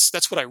me,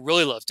 that's what I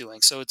really love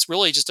doing. So it's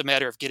really just a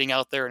matter of getting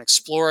out there and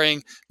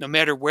exploring, no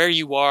matter where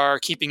you are,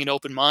 keeping an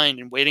open mind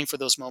and waiting for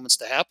those moments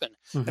to happen.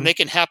 And Hmm. they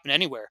can happen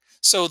anywhere.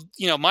 So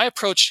my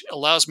approach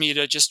allows me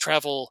to just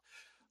travel.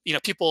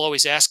 People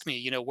always ask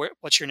me,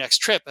 what's your next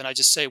trip? And I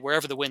just say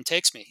wherever the wind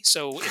takes me.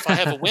 So if I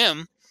have a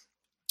whim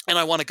and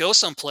I want to go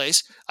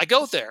someplace, I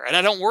go there, and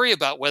I don't worry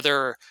about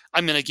whether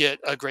I'm going to get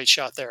a great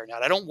shot there or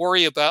not. I don't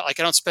worry about, like,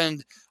 I don't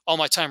spend all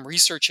my time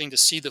researching to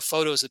see the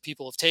photos that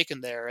people have taken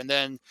there and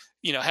then,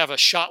 have a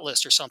shot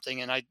list or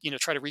something and I,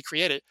 try to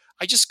recreate it.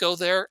 I just go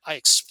there, I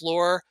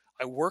explore,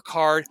 I work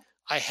hard,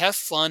 I have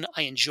fun,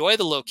 I enjoy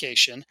the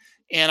location,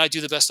 and I do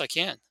the best I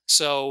can.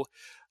 So,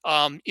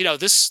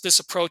 this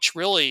approach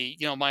really,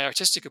 my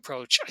artistic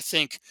approach, I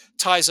think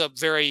ties up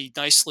very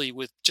nicely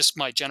with just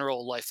my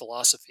general life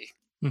philosophy.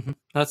 Hmm.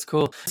 That's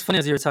cool. It's funny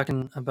as you were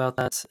talking about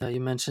that.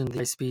 You mentioned the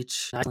ice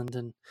beach in Iceland,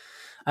 and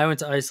I went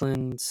to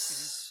Iceland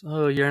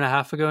a year and a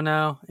half ago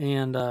now,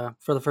 and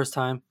for the first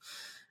time.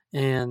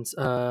 And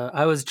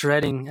I was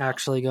dreading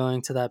actually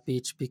going to that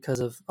beach because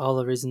of all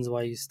the reasons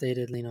why you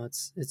stated.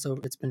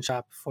 It's been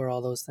shot before,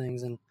 all those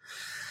things, and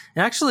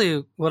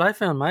actually, what I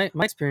found my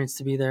experience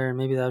to be there, and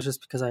maybe that was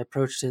just because I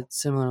approached it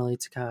similarly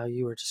to how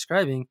you were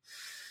describing,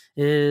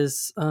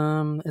 is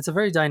it's a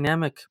very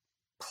dynamic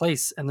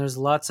place, and there's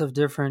lots of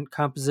different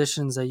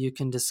compositions that you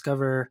can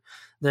discover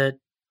that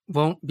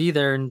won't be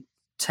there in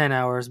 10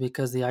 hours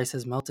because the ice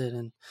has melted.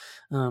 And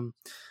um,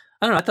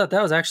 I don't know, I thought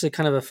that was actually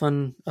kind of a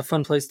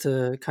fun place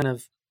to kind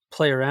of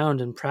play around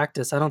and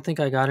practice. I don't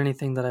think I got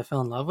anything that I fell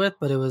in love with,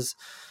 but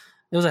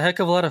it was a heck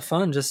of a lot of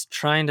fun just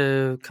trying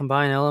to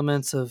combine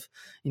elements of,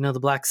 the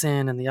black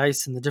sand and the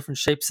ice and the different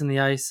shapes in the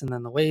ice and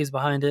then the waves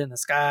behind it and the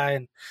sky.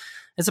 And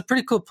it's a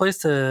pretty cool place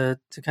to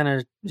kind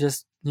of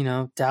just,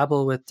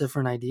 dabble with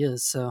different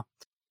ideas. So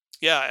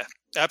Yeah,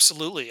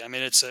 absolutely. I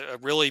mean, it's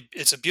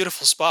a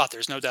beautiful spot.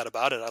 There's no doubt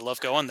about it. I love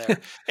going there.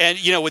 And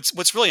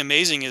what's really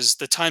amazing is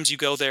the times you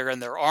go there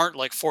and there aren't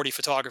like 40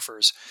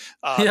 photographers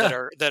that yeah,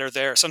 are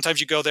there.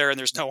 Sometimes you go there and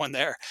there's no one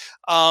there.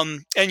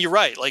 And you're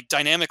right. Like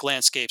dynamic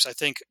landscapes, I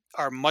think,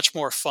 are much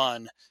more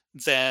fun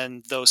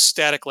than those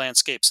static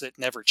landscapes that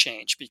never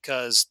change,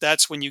 because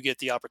that's when you get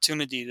the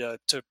opportunity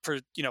to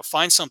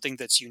find something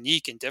that's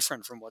unique and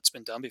different from what's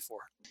been done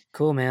before.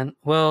 cool, man.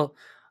 Well,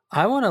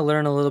 I want to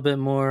learn a little bit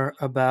more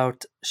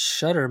about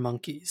shutter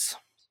monkeys.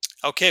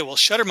 Okay, well,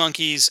 Shutter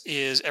Monkeys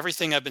is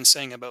everything I've been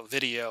saying about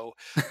video,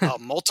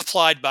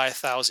 multiplied by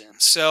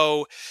 1,000.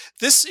 So,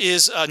 this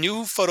is a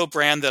new photo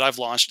brand that I've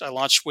launched. I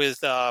launched with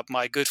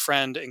my good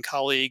friend and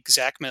colleague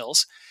Zach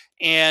Mills,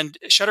 and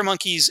Shutter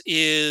Monkeys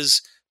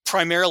is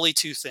primarily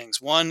two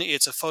things. One,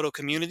 it's a photo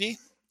community,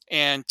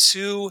 and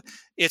two,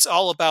 it's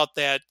all about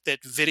that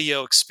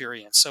video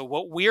experience. So,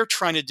 what we're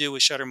trying to do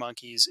with Shutter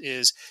Monkeys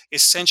is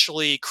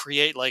essentially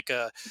create like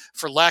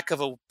for lack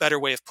of a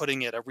better way of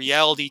putting it, a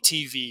reality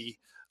TV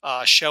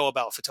show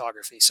about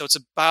photography. So it's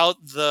about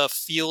the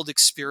field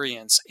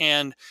experience,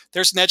 and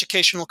there's an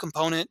educational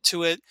component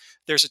to it.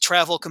 There's a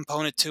travel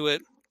component to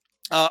it.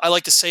 I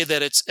like to say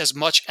that it's as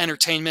much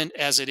entertainment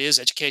as it is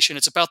education.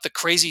 It's about the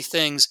crazy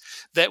things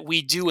that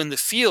we do in the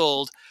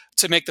field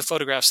to make the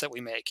photographs that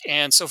we make.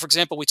 And so, for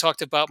example, we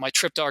talked about my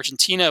trip to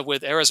Argentina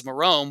with Erez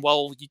Marom.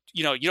 Well,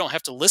 you don't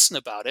have to listen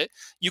about it.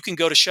 You can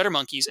go to Shutter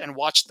Monkeys and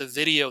watch the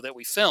video that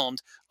we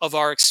filmed of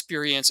our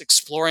experience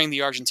exploring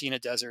the Argentina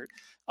desert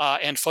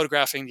and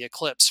photographing the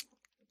eclipse.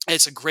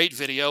 It's a great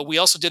video. We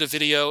also did a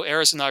video,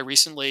 Eris and I,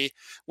 recently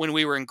when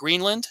we were in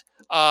Greenland.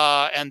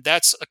 And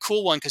that's a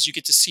cool one because you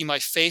get to see my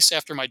face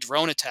after my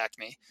drone attacked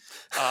me.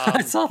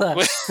 I saw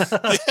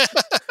that.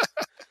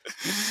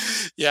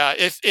 Yeah,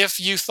 if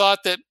you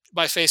thought that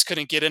my face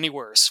couldn't get any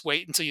worse,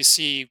 wait until you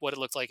see what it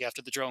looked like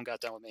after the drone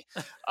got done with me.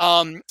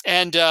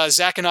 And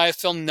Zach and I have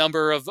filmed a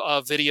number of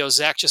videos.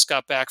 Zach just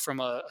got back from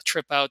a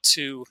trip out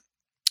to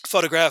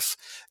photograph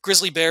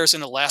grizzly bears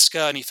in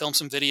Alaska, and he filmed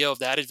some video of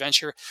that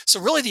adventure. So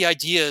really the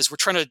idea is we're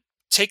trying to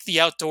take the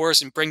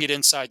outdoors and bring it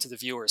inside to the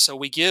viewer. So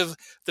we give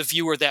the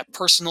viewer that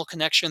personal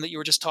connection that you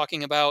were just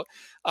talking about.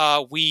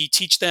 We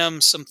teach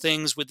them some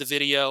things with the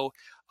video.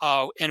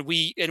 And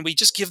we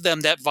just give them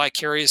that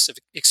vicarious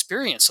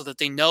experience so that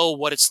they know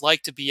what it's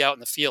like to be out in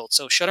the field.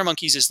 So Shutter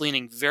Monkeys is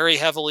leaning very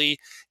heavily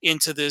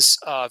into this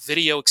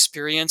video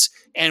experience,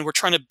 and we're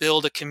trying to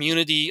build a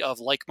community of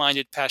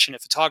like-minded,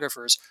 passionate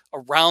photographers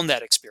around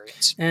that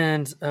experience.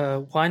 And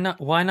why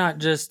not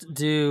just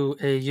do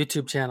a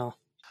YouTube channel?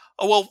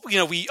 Oh,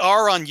 well, we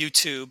are on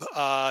YouTube,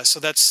 so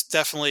that's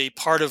definitely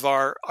part of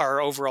our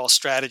overall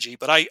strategy.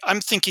 But I'm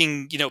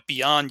thinking,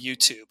 beyond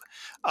YouTube.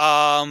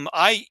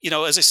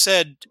 As I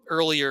said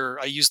earlier,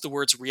 I used the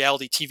words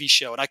reality TV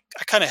show, and I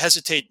kind of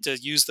hesitate to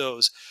use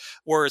those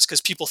words because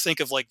people think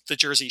of like the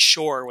Jersey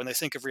Shore when they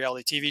think of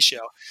reality TV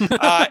show.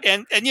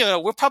 And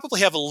we'll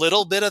probably have a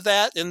little bit of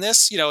that in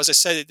this. As I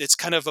said, it's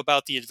kind of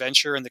about the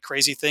adventure and the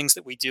crazy things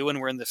that we do when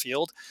we're in the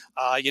field.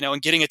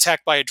 And getting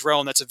attacked by a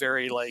drone, that's a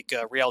very like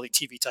reality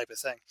TV type of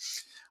thing.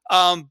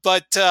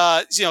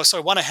 So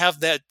I want to have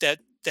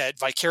that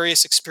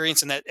vicarious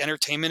experience and that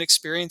entertainment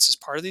experience as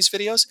part of these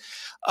videos.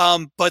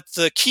 But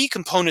the key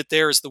component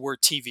there is the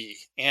word TV.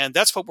 And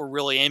that's what we're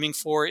really aiming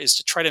for, is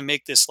to try to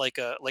make this like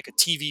a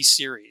TV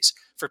series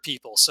for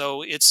people.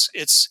 So it's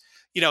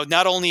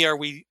not only are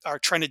we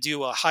trying to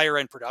do a higher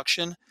end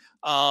production,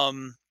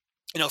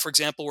 for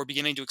example, we're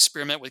beginning to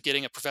experiment with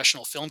getting a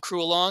professional film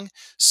crew along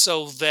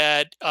so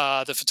that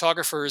the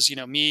photographers,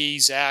 me,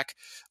 Zach,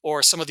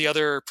 or some of the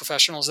other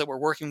professionals that we're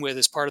working with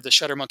as part of the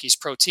Shutter Monkeys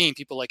Pro team,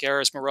 people like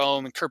Erez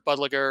Marom and Kurt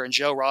Budliger and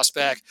Joe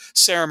Rosbach,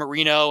 Sarah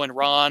Marino and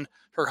Ron,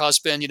 her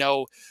husband,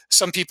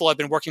 some people I've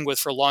been working with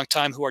for a long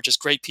time who are just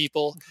great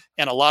people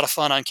and a lot of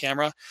fun on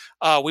camera.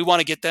 We want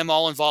to get them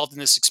all involved in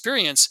this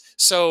experience.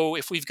 So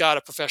if we've got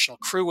a professional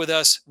crew with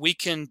us, we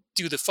can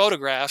do the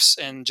photographs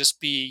and just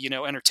be,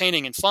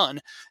 entertaining and fun.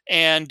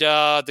 And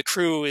the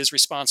crew is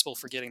responsible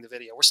for getting the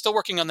video. We're still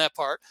working on that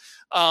part.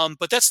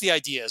 But that's the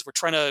idea, is we're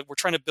trying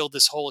to build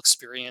this whole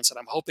experience. And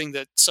I'm hoping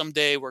that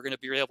someday we're going to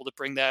be able to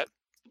bring that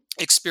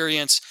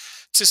experience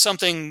to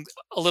something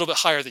a little bit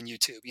higher than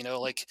YouTube.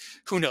 Like,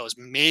 who knows,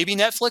 maybe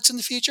Netflix in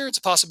the future. It's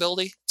a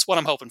possibility. It's what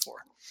I'm hoping for.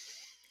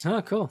 Oh,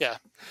 cool. Yeah,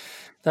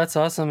 that's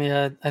awesome.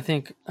 Yeah, I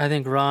think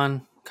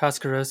Ron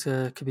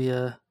Koskarosa could be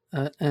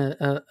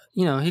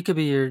he could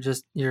be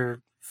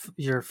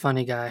your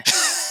funny guy.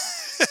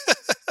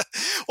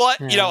 Well,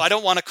 I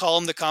don't want to call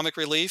him the comic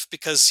relief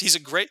because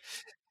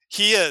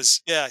he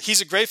is. Yeah,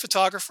 he's a great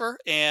photographer,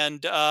 and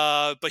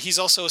but he's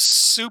also a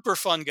super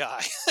fun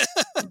guy.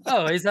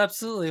 Oh, he's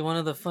absolutely one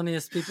of the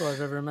funniest people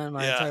I've ever met in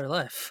my entire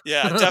life.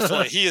 Yeah,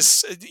 definitely. He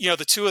is.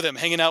 The two of them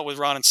hanging out with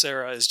Ron and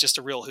Sarah is just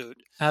a real hoot.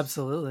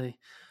 Absolutely.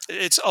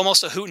 It's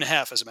almost a hoot and a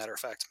half, as a matter of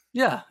fact.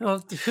 Yeah,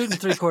 well, hoot and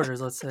three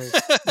quarters, let's say.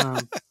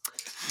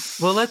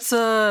 Well, let's.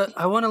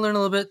 I want to learn a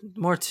little bit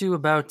more too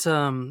about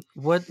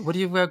what do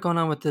you got going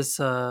on with this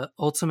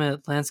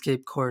ultimate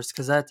landscape course?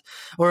 Because that,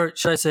 or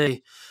should I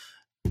say,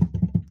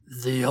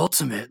 the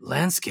ultimate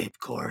landscape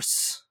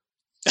course.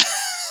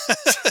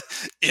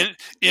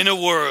 in a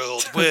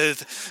world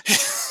with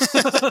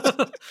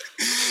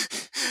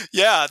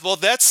yeah, well,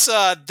 that's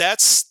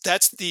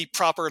the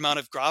proper amount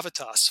of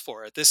gravitas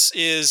for it. This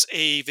is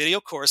a video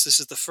course. This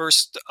is the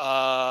first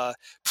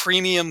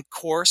premium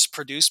course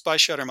produced by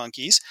Shutter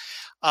Monkeys,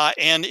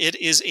 and it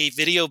is a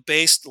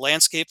video-based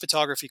landscape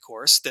photography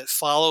course that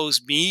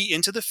follows me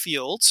into the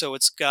field. So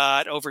it's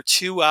got over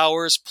 2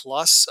 hours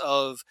plus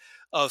of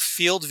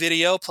field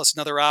video, plus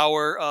another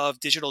hour of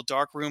digital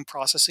darkroom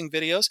processing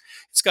videos.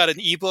 It's got an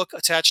ebook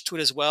attached to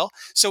it as well.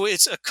 So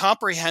it's a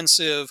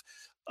comprehensive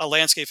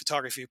landscape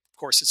photography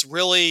course. It's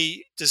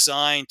really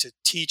designed to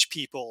teach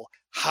people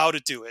how to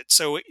do it.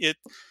 So it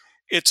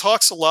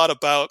talks a lot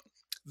about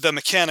the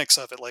mechanics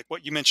of it, like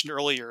what you mentioned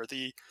earlier,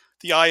 the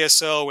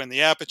ISO and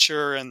the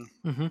aperture and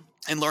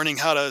learning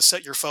how to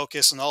set your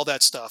focus and all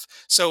that stuff.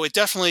 So it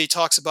definitely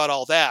talks about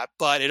all that,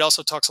 but it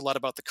also talks a lot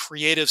about the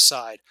creative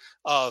side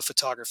of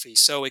photography.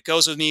 So it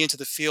goes with me into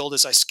the field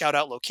as I scout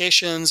out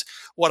locations,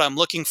 what I'm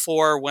looking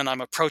for when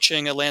I'm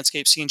approaching a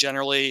landscape scene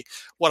generally,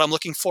 what I'm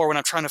looking for when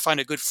I'm trying to find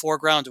a good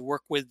foreground to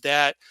work with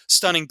that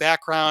stunning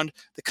background,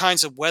 the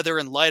kinds of weather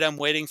and light I'm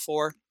waiting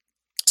for.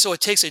 So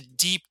it takes a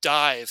deep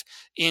dive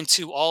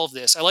into all of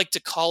this. I like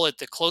to call it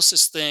the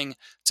closest thing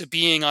to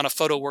being on a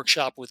photo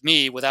workshop with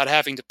me without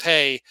having to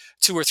pay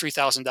 $2,000 or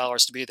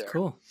 $3,000 to be there.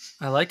 Cool.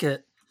 I like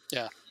it.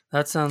 Yeah.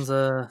 That sounds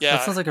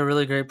like a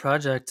really great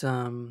project.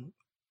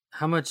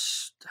 How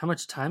much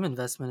time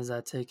investment is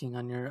that taking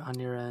on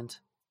your end?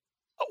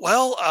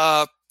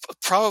 Well,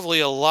 probably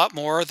a lot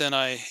more than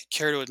I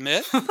care to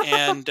admit.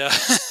 And,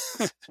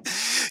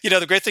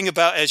 the great thing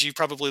about, as you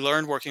probably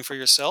learned working for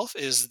yourself,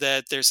 is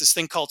that there's this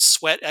thing called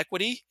sweat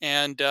equity,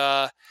 and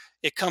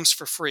it comes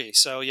for free.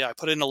 So, yeah, I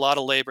put in a lot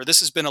of labor. This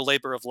has been a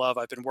labor of love.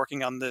 I've been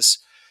working on this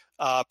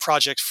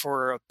project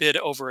for a bit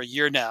over a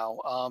year now.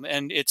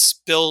 And it's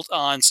built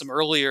on some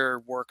earlier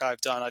work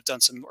I've done. I've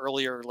done some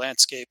earlier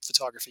landscape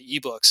photography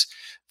ebooks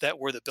that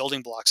were the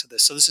building blocks of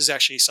this. So this is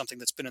actually something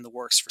that's been in the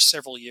works for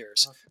several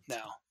years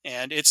now.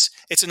 And it's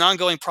an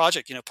ongoing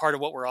project. Part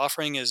of what we're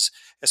offering is,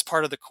 as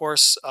part of the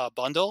course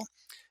bundle,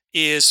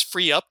 is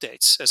free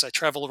updates as I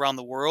travel around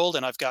the world.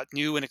 And I've got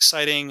new and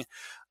exciting,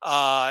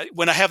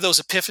 when I have those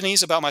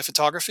epiphanies about my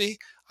photography,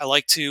 I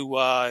like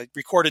to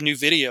record a new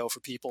video for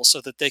people so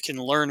that they can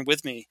learn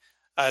with me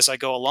as I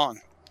go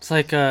along. It's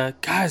like,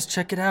 guys,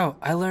 check it out.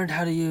 I learned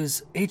how to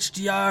use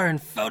HDR and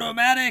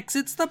Photomatics.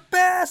 It's the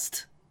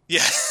best.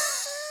 Yeah.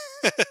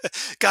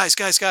 Guys,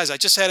 I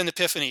just had an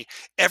epiphany.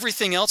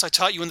 Everything else I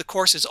taught you in the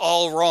course is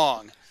all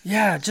wrong.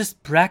 Yeah,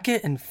 just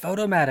bracket and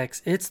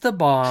Photomatics. It's the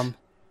bomb.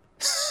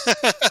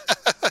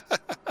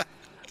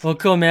 Well,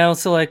 cool, man.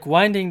 So,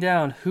 winding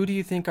down, who do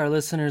you think our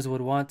listeners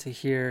would want to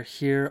hear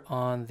here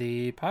on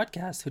the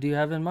podcast? Who do you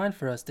have in mind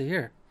for us to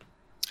hear?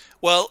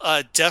 Well,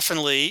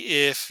 definitely,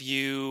 if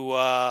you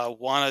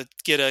want to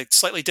get a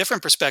slightly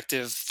different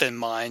perspective than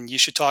mine, you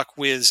should talk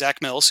with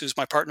Zach Mills, who's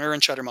my partner in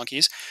Shutter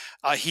Monkeys.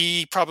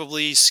 He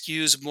probably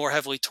skews more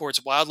heavily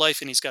towards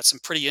wildlife, and he's got some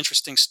pretty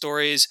interesting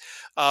stories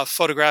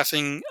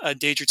photographing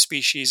endangered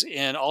species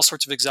in all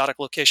sorts of exotic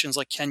locations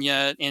like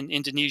Kenya and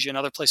Indonesia and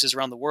other places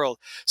around the world.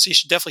 So you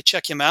should definitely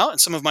check him out.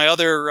 And some of my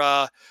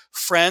other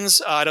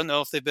friends, I don't know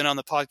if they've been on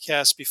the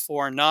podcast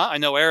before or not. I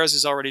know Erez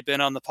has already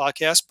been on the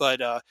podcast, but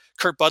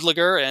Kurt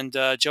Budliger and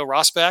Joe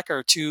Rosbach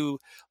are two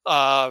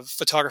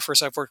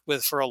photographers I've worked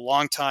with for a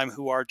long time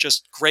who are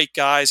just great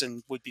guys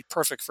and would be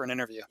perfect for an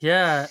interview.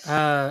 Yeah,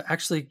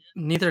 actually,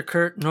 neither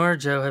Kurt nor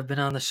Joe have been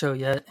on the show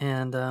yet,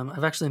 and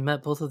I've actually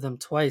met both of them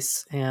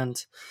twice,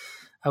 and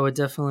I would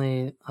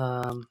definitely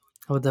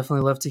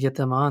love to get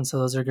them on. So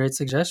those are great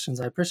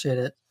suggestions. I appreciate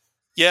it.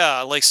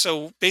 Yeah,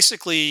 so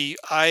basically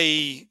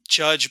I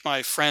judge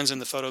my friends in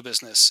the photo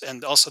business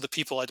and also the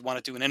people I'd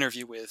want to do an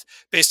interview with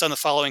based on the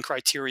following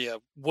criteria.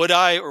 Would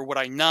I or would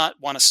I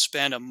not want to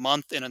spend a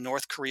month in a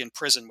North Korean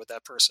prison with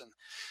that person?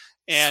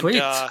 And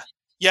Sweet.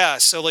 Yeah,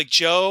 so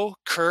Joe,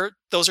 Kurt,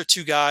 those are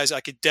two guys I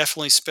could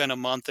definitely spend a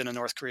month in a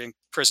North Korean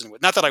prison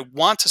with. Not that I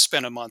want to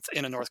spend a month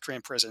in a North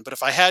Korean prison, but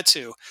if I had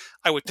to,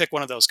 I would pick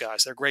one of those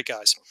guys. They're great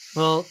guys.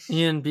 Well,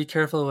 Ian, be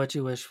careful what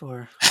you wish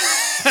for.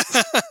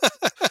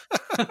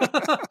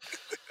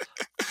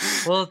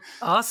 Well,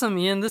 awesome,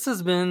 Ian. This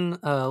has been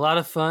a lot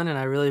of fun, and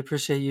I really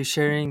appreciate you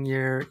sharing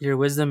your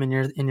wisdom and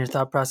your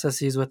thought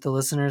processes with the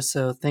listeners.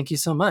 So thank you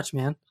so much,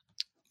 man.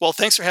 Well,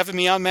 thanks for having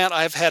me on, Matt.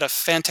 I've had a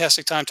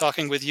fantastic time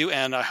talking with you,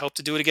 and I hope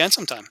to do it again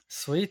sometime.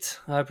 Sweet.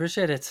 I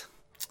appreciate it.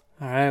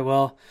 All right.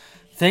 Well,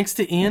 thanks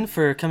to Ian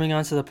for coming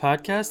on to the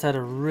podcast. I had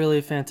a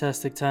really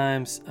fantastic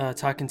time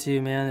talking to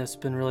you, man. It's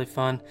been really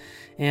fun.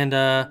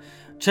 And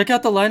Check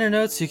out the liner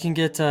notes. You can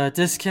get a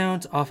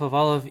discount off of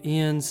all of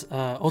Ian's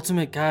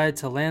ultimate guide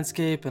to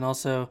landscape and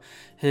also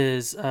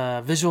his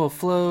visual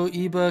flow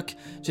ebook.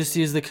 Just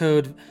use the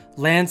code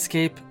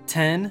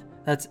landscape10.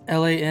 That's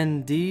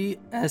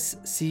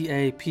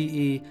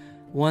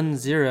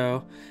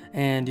LANDSCAPE10,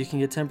 and you can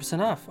get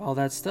 10% off all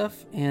that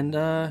stuff. And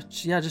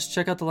just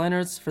check out the liner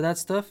notes for that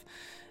stuff,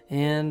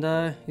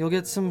 and you'll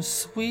get some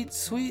sweet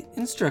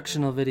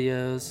instructional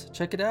videos.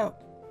 Check it out.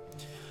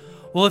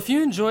 Well, if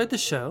you enjoyed the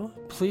show,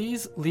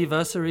 please leave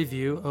us a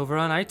review over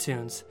on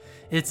iTunes.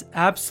 It's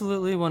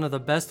absolutely one of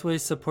the best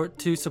ways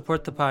to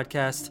support the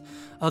podcast,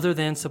 other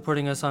than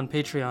supporting us on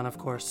Patreon, of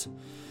course.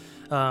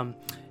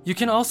 You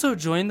can also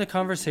join the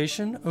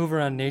conversation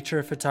over on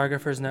Nature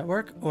Photographers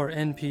Network, or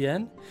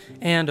NPN,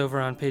 and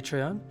over on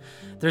Patreon.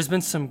 There's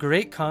been some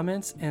great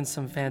comments and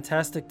some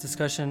fantastic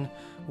discussion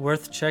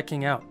worth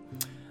checking out.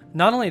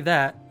 Not only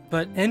that,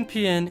 but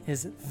NPN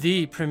is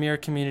the premier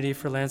community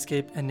for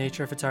landscape and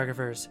nature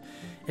photographers.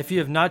 If you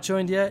have not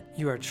joined yet,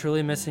 you are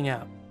truly missing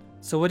out.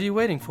 So what are you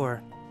waiting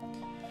for?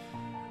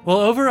 Well,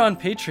 over on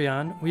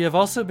Patreon, we have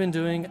also been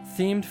doing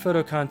themed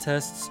photo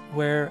contests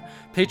where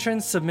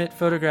patrons submit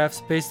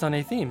photographs based on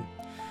a theme.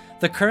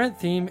 The current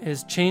theme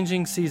is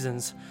changing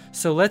seasons,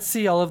 so let's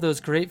see all of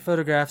those great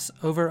photographs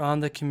over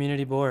on the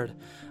community board.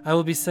 I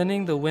will be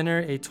sending the winner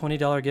a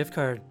 $20 gift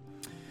card.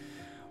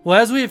 Well,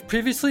 as we have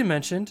previously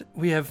mentioned,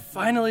 we have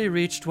finally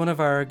reached one of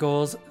our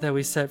goals that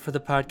we set for the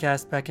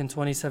podcast back in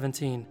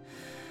 2017.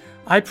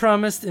 I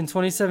promised in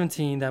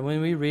 2017 that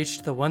when we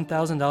reached the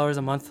 $1,000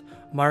 a month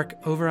mark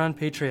over on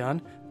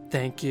Patreon,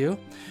 thank you,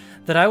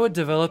 that I would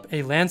develop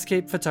a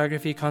Landscape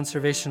Photography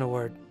Conservation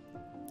Award.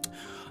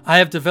 I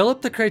have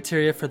developed the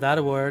criteria for that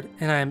award,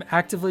 and I am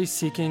actively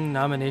seeking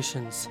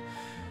nominations.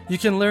 You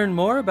can learn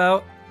more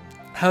about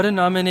how to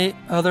nominate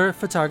other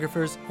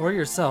photographers or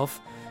yourself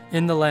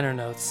in the liner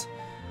notes.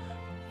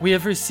 We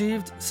have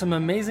received some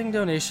amazing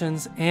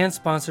donations and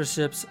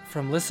sponsorships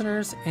from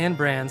listeners and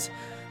brands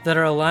that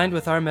are aligned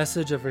with our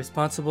message of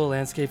responsible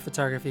landscape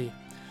photography.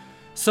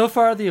 So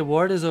far, the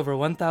award is over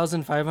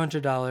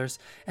 $1,500,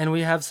 and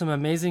we have some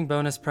amazing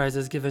bonus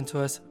prizes given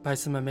to us by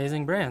some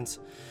amazing brands,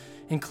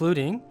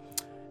 including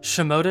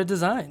Shimoda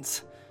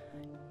Designs.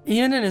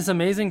 Ian and his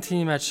amazing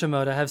team at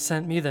Shimoda have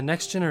sent me the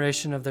next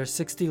generation of their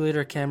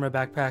 60-liter camera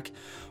backpack,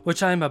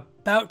 which I am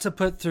about to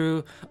put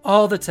through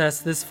all the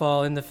tests this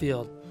fall in the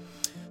field.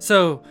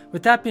 So,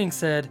 with that being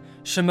said,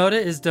 Shimoda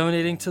is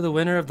donating to the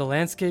winner of the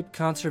Landscape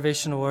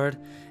Conservation Award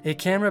a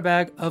camera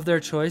bag of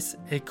their choice,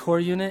 a core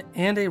unit,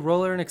 and a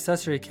roller and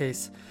accessory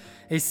case,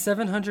 a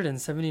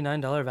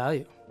 $779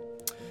 value.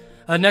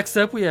 Next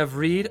up, we have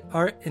Reed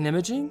Art and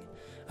Imaging.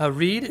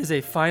 Reed is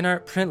a fine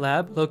art print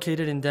lab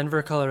located in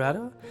Denver,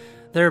 Colorado.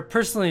 They're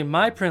personally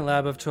my print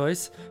lab of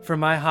choice for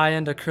my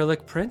high-end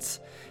acrylic prints,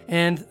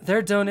 and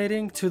they're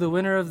donating to the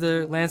winner of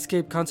the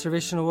Landscape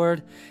Conservation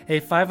Award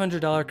a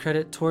 $500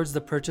 credit towards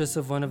the purchase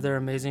of one of their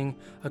amazing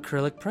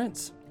acrylic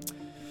prints.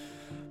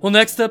 Well,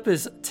 next up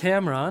is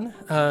Tamron.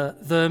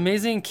 The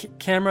amazing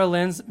camera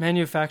lens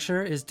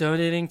manufacturer is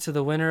donating to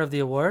the winner of the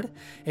award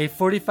a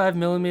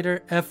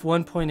 45mm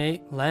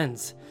f1.8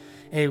 lens,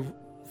 a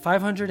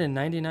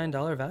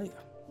 $599 value.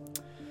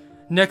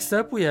 Next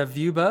up, we have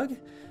Viewbug.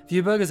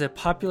 Viewbug is a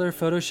popular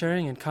photo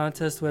sharing and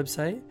contest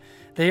website.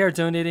 They are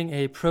donating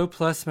a Pro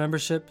Plus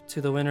membership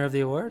to the winner of the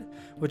award,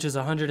 which is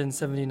a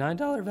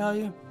 $179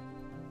 value.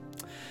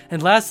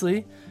 And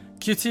lastly,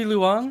 QT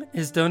Luong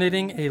is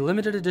donating a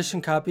limited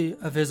edition copy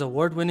of his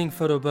award-winning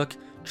photo book,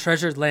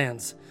 Treasured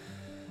Lands.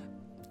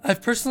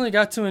 I've personally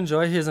got to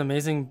enjoy his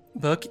amazing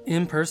book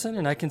in person,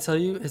 and I can tell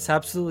you it's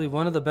absolutely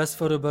one of the best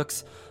photo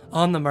books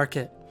on the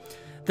market.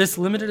 This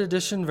limited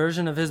edition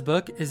version of his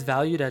book is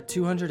valued at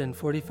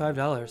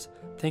 $245.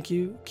 Thank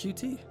you,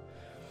 QT.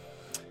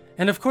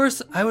 And of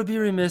course, I would be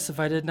remiss if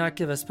I did not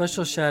give a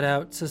special shout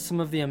out to some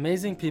of the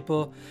amazing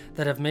people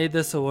that have made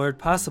this award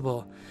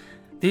possible.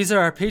 These are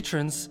our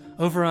patrons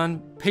over on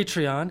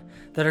Patreon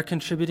that are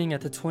contributing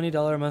at the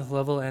 $20 a month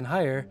level and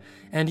higher,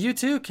 and you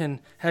too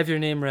can have your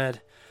name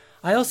read.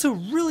 I also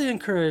really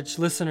encourage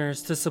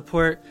listeners to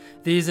support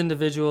these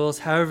individuals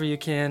however you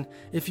can.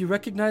 If you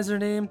recognize their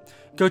name,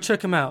 go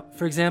check them out.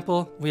 For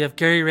example, we have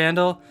Gary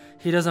Randall.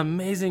 He does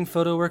amazing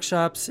photo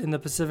workshops in the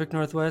Pacific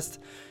Northwest.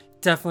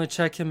 Definitely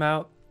check him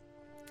out.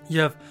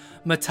 You have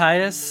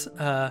Matthias.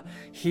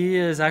 He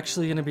is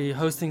actually going to be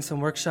hosting some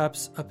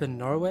workshops up in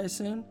Norway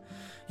soon.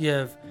 You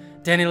have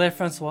Danielle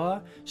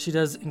Francois. She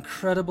does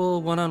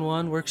incredible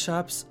one-on-one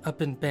workshops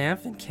up in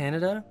Banff in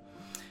Canada.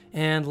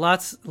 And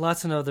lots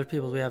of other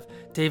people. We have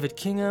David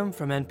Kingham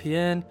from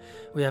NPN.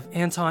 We have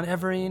Anton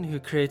Everine, who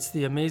creates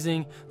the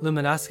amazing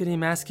luminosity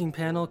masking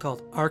panel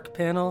called Arc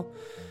Panel.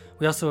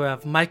 We also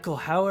have Michael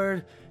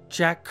Howard,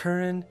 Jack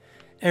Curran,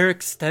 Eric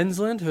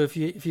Stensland, who if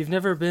you've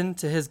never been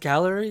to his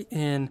gallery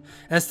in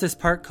Estes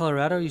Park,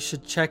 Colorado, you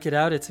should check it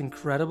out. It's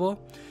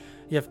incredible.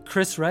 You have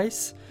Chris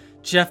Rice,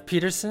 Jeff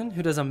Peterson,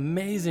 who does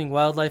amazing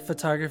wildlife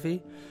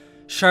photography,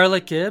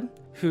 Charlotte Gibb,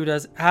 who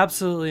does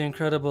absolutely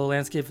incredible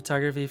landscape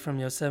photography from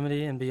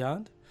Yosemite and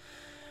beyond.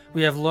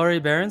 We have Laurie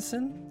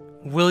Berenson,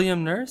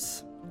 William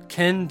Nurse,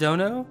 Ken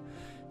Dono,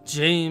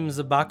 James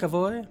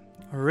Bakavoy,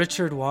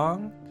 Richard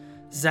Wong,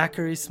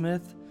 Zachary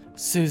Smith,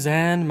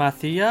 Suzanne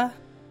Mathia,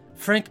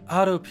 Frank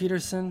Otto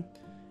Peterson,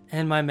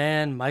 and my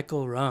man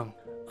Michael Rung.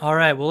 All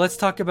right, well, let's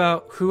talk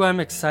about who I'm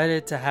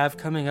excited to have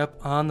coming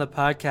up on the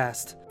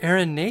podcast.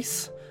 Aaron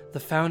Nace, the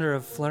founder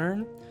of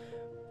Flern,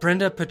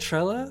 Brenda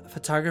Petrella,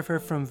 photographer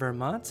from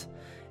Vermont,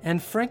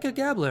 and Franca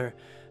Gabler.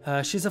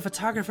 She's a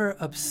photographer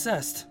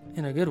obsessed,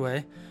 in a good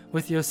way,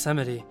 with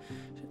Yosemite.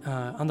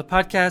 On the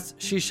podcast,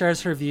 she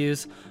shares her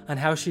views on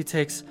how she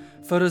takes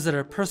photos that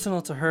are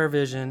personal to her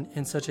vision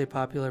in such a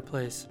popular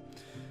place.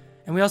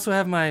 And we also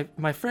have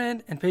my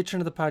friend and patron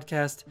of the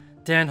podcast,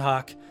 Dan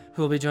Hawk,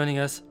 who will be joining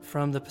us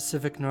from the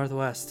Pacific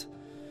Northwest.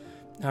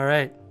 All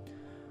right.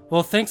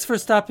 Well, thanks for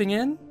stopping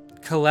in,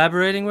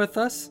 collaborating with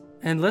us,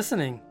 and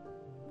listening.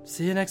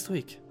 See you next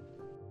week.